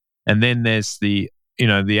there's the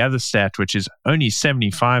the other stat, which is only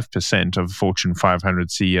 75% of Fortune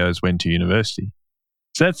 500 CEOs went to university.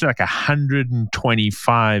 So that's like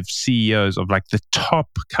 125 CEOs of like the top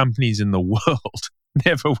companies in the world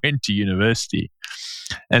never went to university.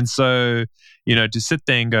 And so, to sit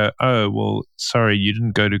there and go, oh, well, sorry, you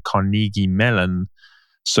didn't go to Carnegie Mellon,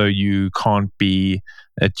 so you can't be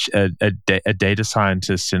a data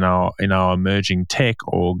scientist in our emerging tech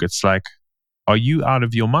org. It's like, are you out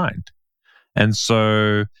of your mind? And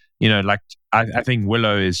so, I think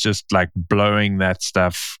Willow is just like blowing that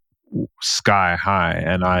stuff sky high,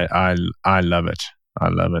 and I love it. I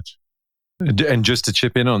love it. And just to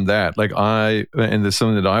chip in on that, and there's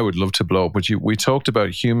something that I would love to blow up, which we talked about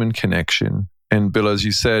human connection. And Bill, as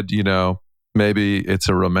you said, maybe it's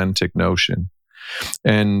a romantic notion.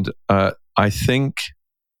 And I think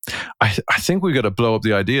we've got to blow up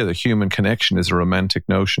the idea that human connection is a romantic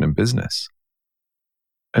notion in business.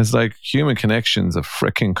 It's like human connection's a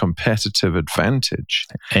freaking competitive advantage.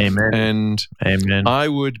 Amen. And Amen. I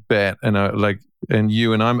would bet, I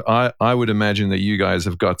would imagine that you guys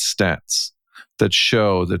have got stats that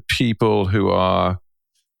show that people who are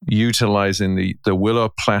utilizing the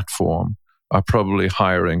Willow platform are probably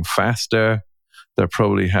hiring faster. They're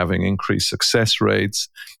probably having increased success rates.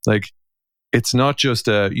 Like, it's not just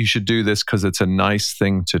you should do this because it's a nice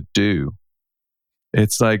thing to do.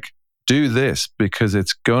 It's like, do this because it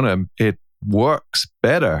works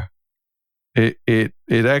better. It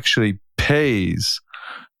actually pays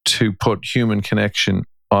to put human connection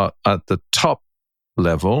at the top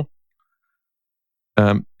level.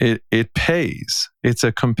 It pays. It's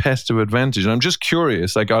a competitive advantage. And I'm just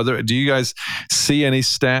curious, like, do you guys see any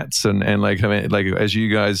stats and as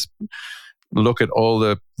you guys look at all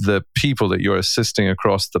the people that you're assisting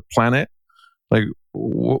across the planet, like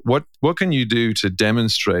what can you do to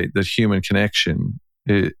demonstrate that human connection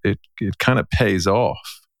it kind of pays off?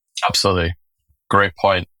 Absolutely. Great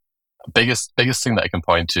point. Biggest thing that I can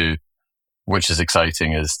point to, which is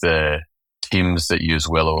exciting, is the teams that use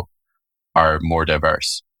Willow are more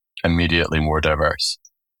diverse, immediately more diverse.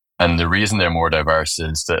 And the reason they're more diverse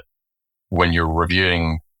is that when you're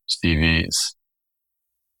reviewing CVs,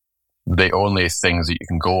 the only things that you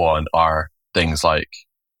can go on are things like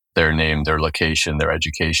their name, their location, their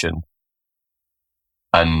education.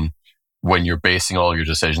 And when you're basing all your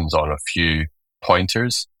decisions on a few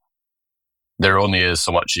pointers, there only is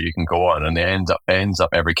so much that you can go on, and it ends up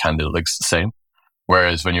every candidate looks the same.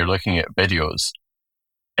 Whereas when you're looking at videos,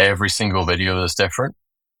 every single video is different,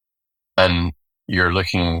 and you're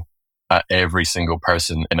looking at every single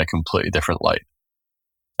person in a completely different light.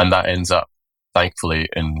 And that ends up, thankfully,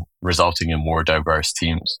 in resulting in more diverse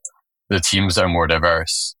teams. The teams that are more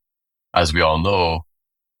diverse, as we all know,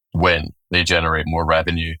 win. They generate more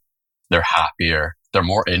revenue. They're happier. They're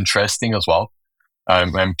more interesting as well.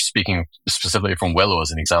 I'm speaking specifically from Willow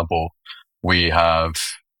as an example. We have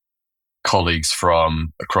colleagues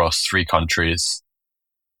from across 3 countries.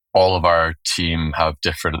 All of our team have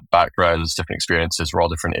different backgrounds, different experiences. We're all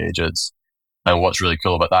different ages. And what's really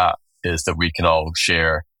cool about that is that we can all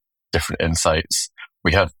share different insights.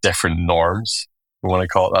 We have different norms we want to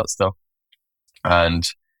call it that still. And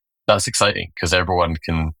that's exciting because everyone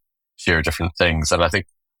can share different things. And I think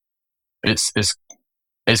it's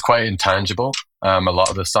quite intangible, a lot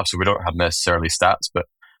of the stuff. So we don't have necessarily stats, but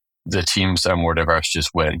the teams that are more diverse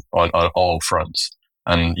just win on all fronts.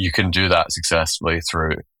 And you can do that successfully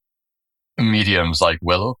through mediums like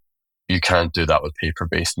Willow. You can't do that with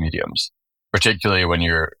paper-based mediums, particularly when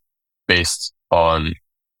you're based on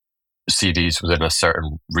CDs within a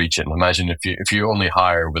certain region. Imagine if you only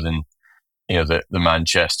hire within, the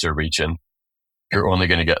Manchester region, you're only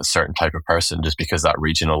going to get a certain type of person just because that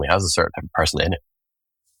region only has a certain type of person in it.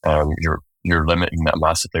 You're limiting that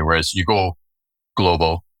massively. Whereas you go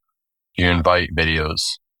global, you invite videos,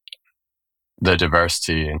 the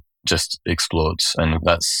diversity just explodes, and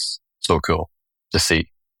that's so cool to see.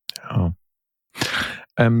 Oh.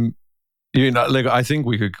 I think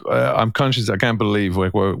we could. I'm conscious. I can't believe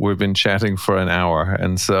we've been chatting for an hour,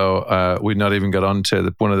 and so we've not even got on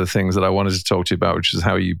to one of the things that I wanted to talk to you about, which is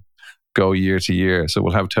how you go year to year. So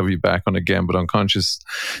we'll have to have you back on again. But I'm conscious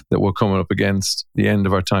that we're coming up against the end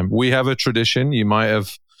of our time. We have a tradition. You might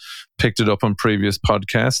have picked it up on previous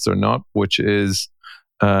podcasts or not, which is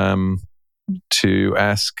to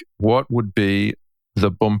ask what would be the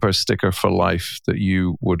bumper sticker for life that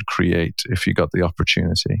you would create if you got the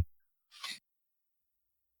opportunity.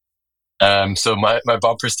 So my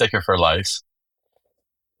bumper sticker for life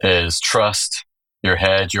is trust your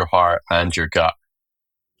head, your heart, and your gut.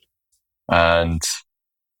 And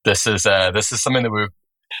this is something that we've.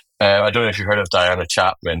 I don't know if you've heard of Diana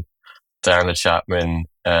Chapman. Diana Chapman,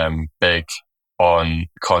 big on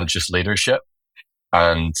conscious leadership,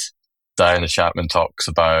 and Diana Chapman talks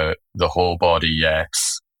about the whole body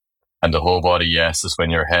yes, and the whole body yes is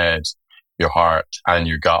when your head, your heart, and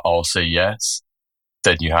your gut all say yes.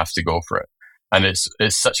 Then you have to go for it. And it's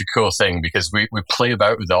such a cool thing because we play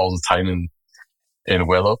about with it all the time in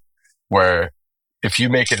Willow, where if you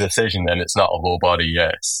make a decision and it's not a whole body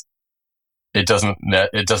yes, it doesn't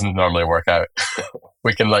normally work out.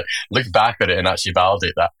 We can look back at it and actually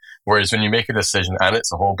validate that. Whereas when you make a decision and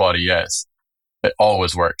it's a whole body yes, it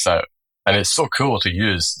always works out. And it's so cool to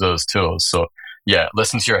use those tools. So yeah,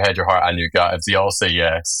 listen to your head, your heart, and your gut. If they all say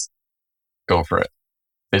yes, go for it.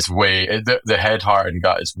 It's the head, heart, and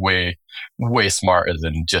gut is way, way smarter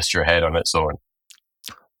than just your head on its own.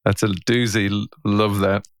 That's a doozy. Love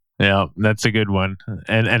that. Yeah, that's a good one.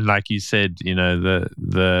 And like you said,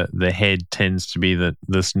 the head tends to be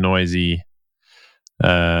this noisy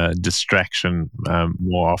distraction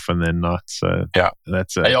more often than not. So yeah,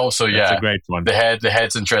 that's a great one. The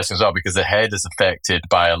head's interesting as well because the head is affected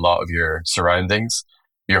by a lot of your surroundings.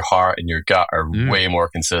 Your heart and your gut are way more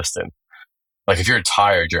consistent. Like if you're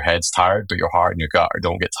tired, your head's tired, but your heart and your gut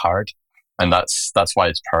don't get tired, and that's why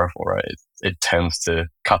it's powerful, right? It tends to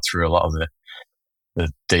cut through a lot of the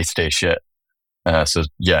day-to-day shit. So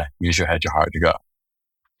yeah, use your head, your heart, your gut.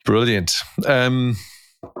 Brilliant.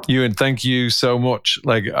 Euan, thank you so much.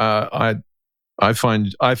 I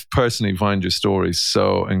personally find your stories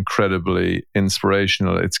so incredibly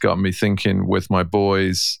inspirational. It's got me thinking with my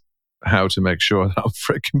boys how to make sure that I'm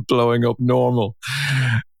freaking blowing up normal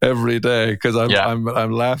every day, because I'm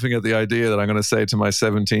laughing at the idea that I'm going to say to my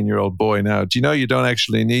 17-year-old boy now, do you know you don't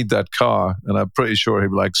actually need that car? And I'm pretty sure he'd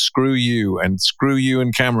be like, screw you and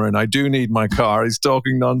Cameron, I do need my car. He's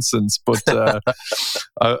talking nonsense, but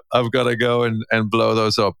I've got to go and blow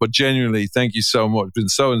those up. But genuinely, thank you so much. It's been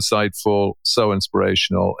so insightful, so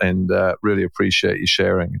inspirational, and really appreciate you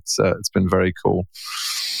sharing. It's been very cool.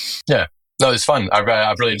 Yeah. No, it's fun. I've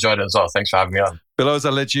really enjoyed it as well. Thanks for having me on. Billows,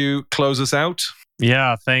 I'll let you close us out.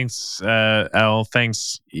 Yeah, thanks, Al.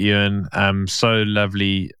 Thanks, Euan. So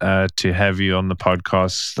lovely to have you on the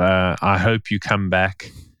podcast. I hope you come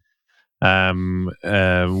back.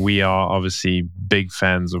 We are obviously big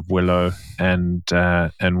fans of Willow and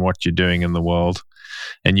what you're doing in the world.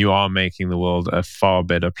 And you are making the world a far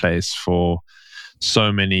better place for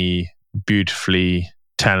so many beautifully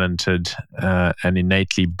talented and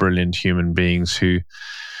innately brilliant human beings who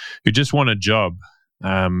just want a job,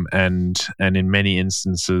 and in many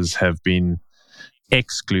instances have been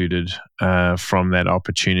excluded from that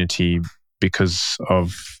opportunity because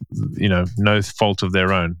of no fault of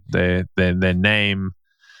their own. Their name,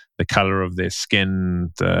 the color of their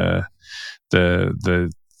skin, the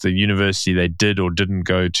university they did or didn't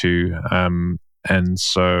go to, and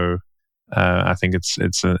so. I think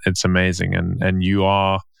it's amazing, and you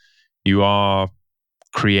are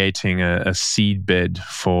creating a seedbed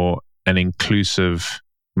for an inclusive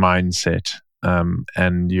mindset,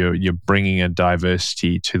 and you're bringing a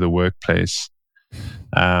diversity to the workplace,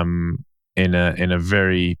 in a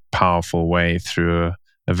very powerful way through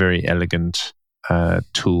a very elegant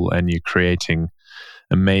tool, and you're creating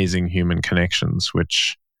amazing human connections,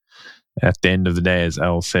 which at the end of the day, as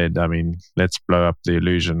Al said, I mean, let's blow up the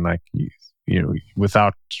illusion. Like, you know,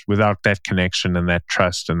 without that connection and that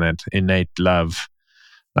trust and that innate love,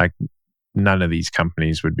 like none of these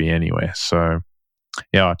companies would be anywhere. So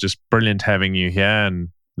yeah, just brilliant having you here, and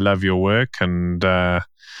love your work, and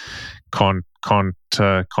can't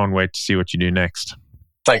wait to see what you do next.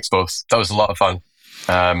 Thanks both. That was a lot of fun.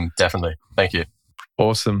 Definitely. Thank you.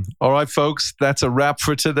 Awesome. All right, folks, that's a wrap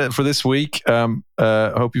for this week. I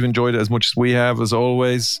hope you've enjoyed it as much as we have. As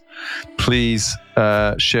always, please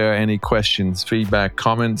share any questions, feedback,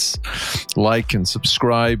 comments, like and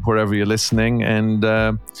subscribe wherever you're listening,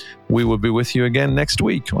 and we will be with you again next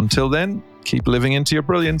week. Until then, keep living into your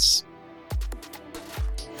brilliance.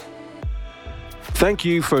 Thank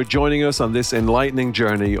you for joining us on this enlightening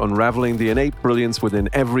journey, unraveling the innate brilliance within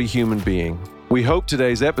every human being. We hope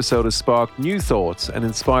today's episode has sparked new thoughts and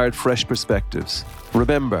inspired fresh perspectives.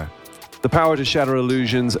 Remember, the power to shatter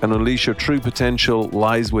illusions and unleash your true potential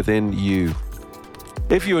lies within you.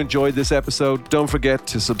 If you enjoyed this episode, don't forget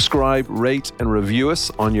to subscribe, rate, and review us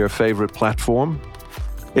on your favorite platform.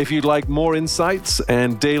 If you'd like more insights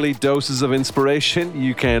and daily doses of inspiration,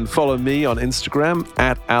 you can follow me on Instagram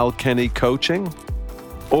 @AlKennyCoaching.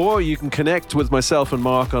 Or you can connect with myself and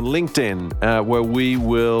Mark on LinkedIn, where we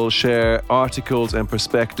will share articles and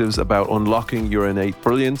perspectives about unlocking your innate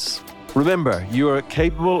brilliance. Remember, you are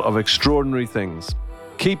capable of extraordinary things.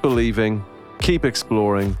 Keep believing, keep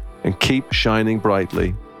exploring, and keep shining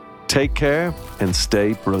brightly. Take care and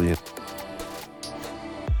stay brilliant.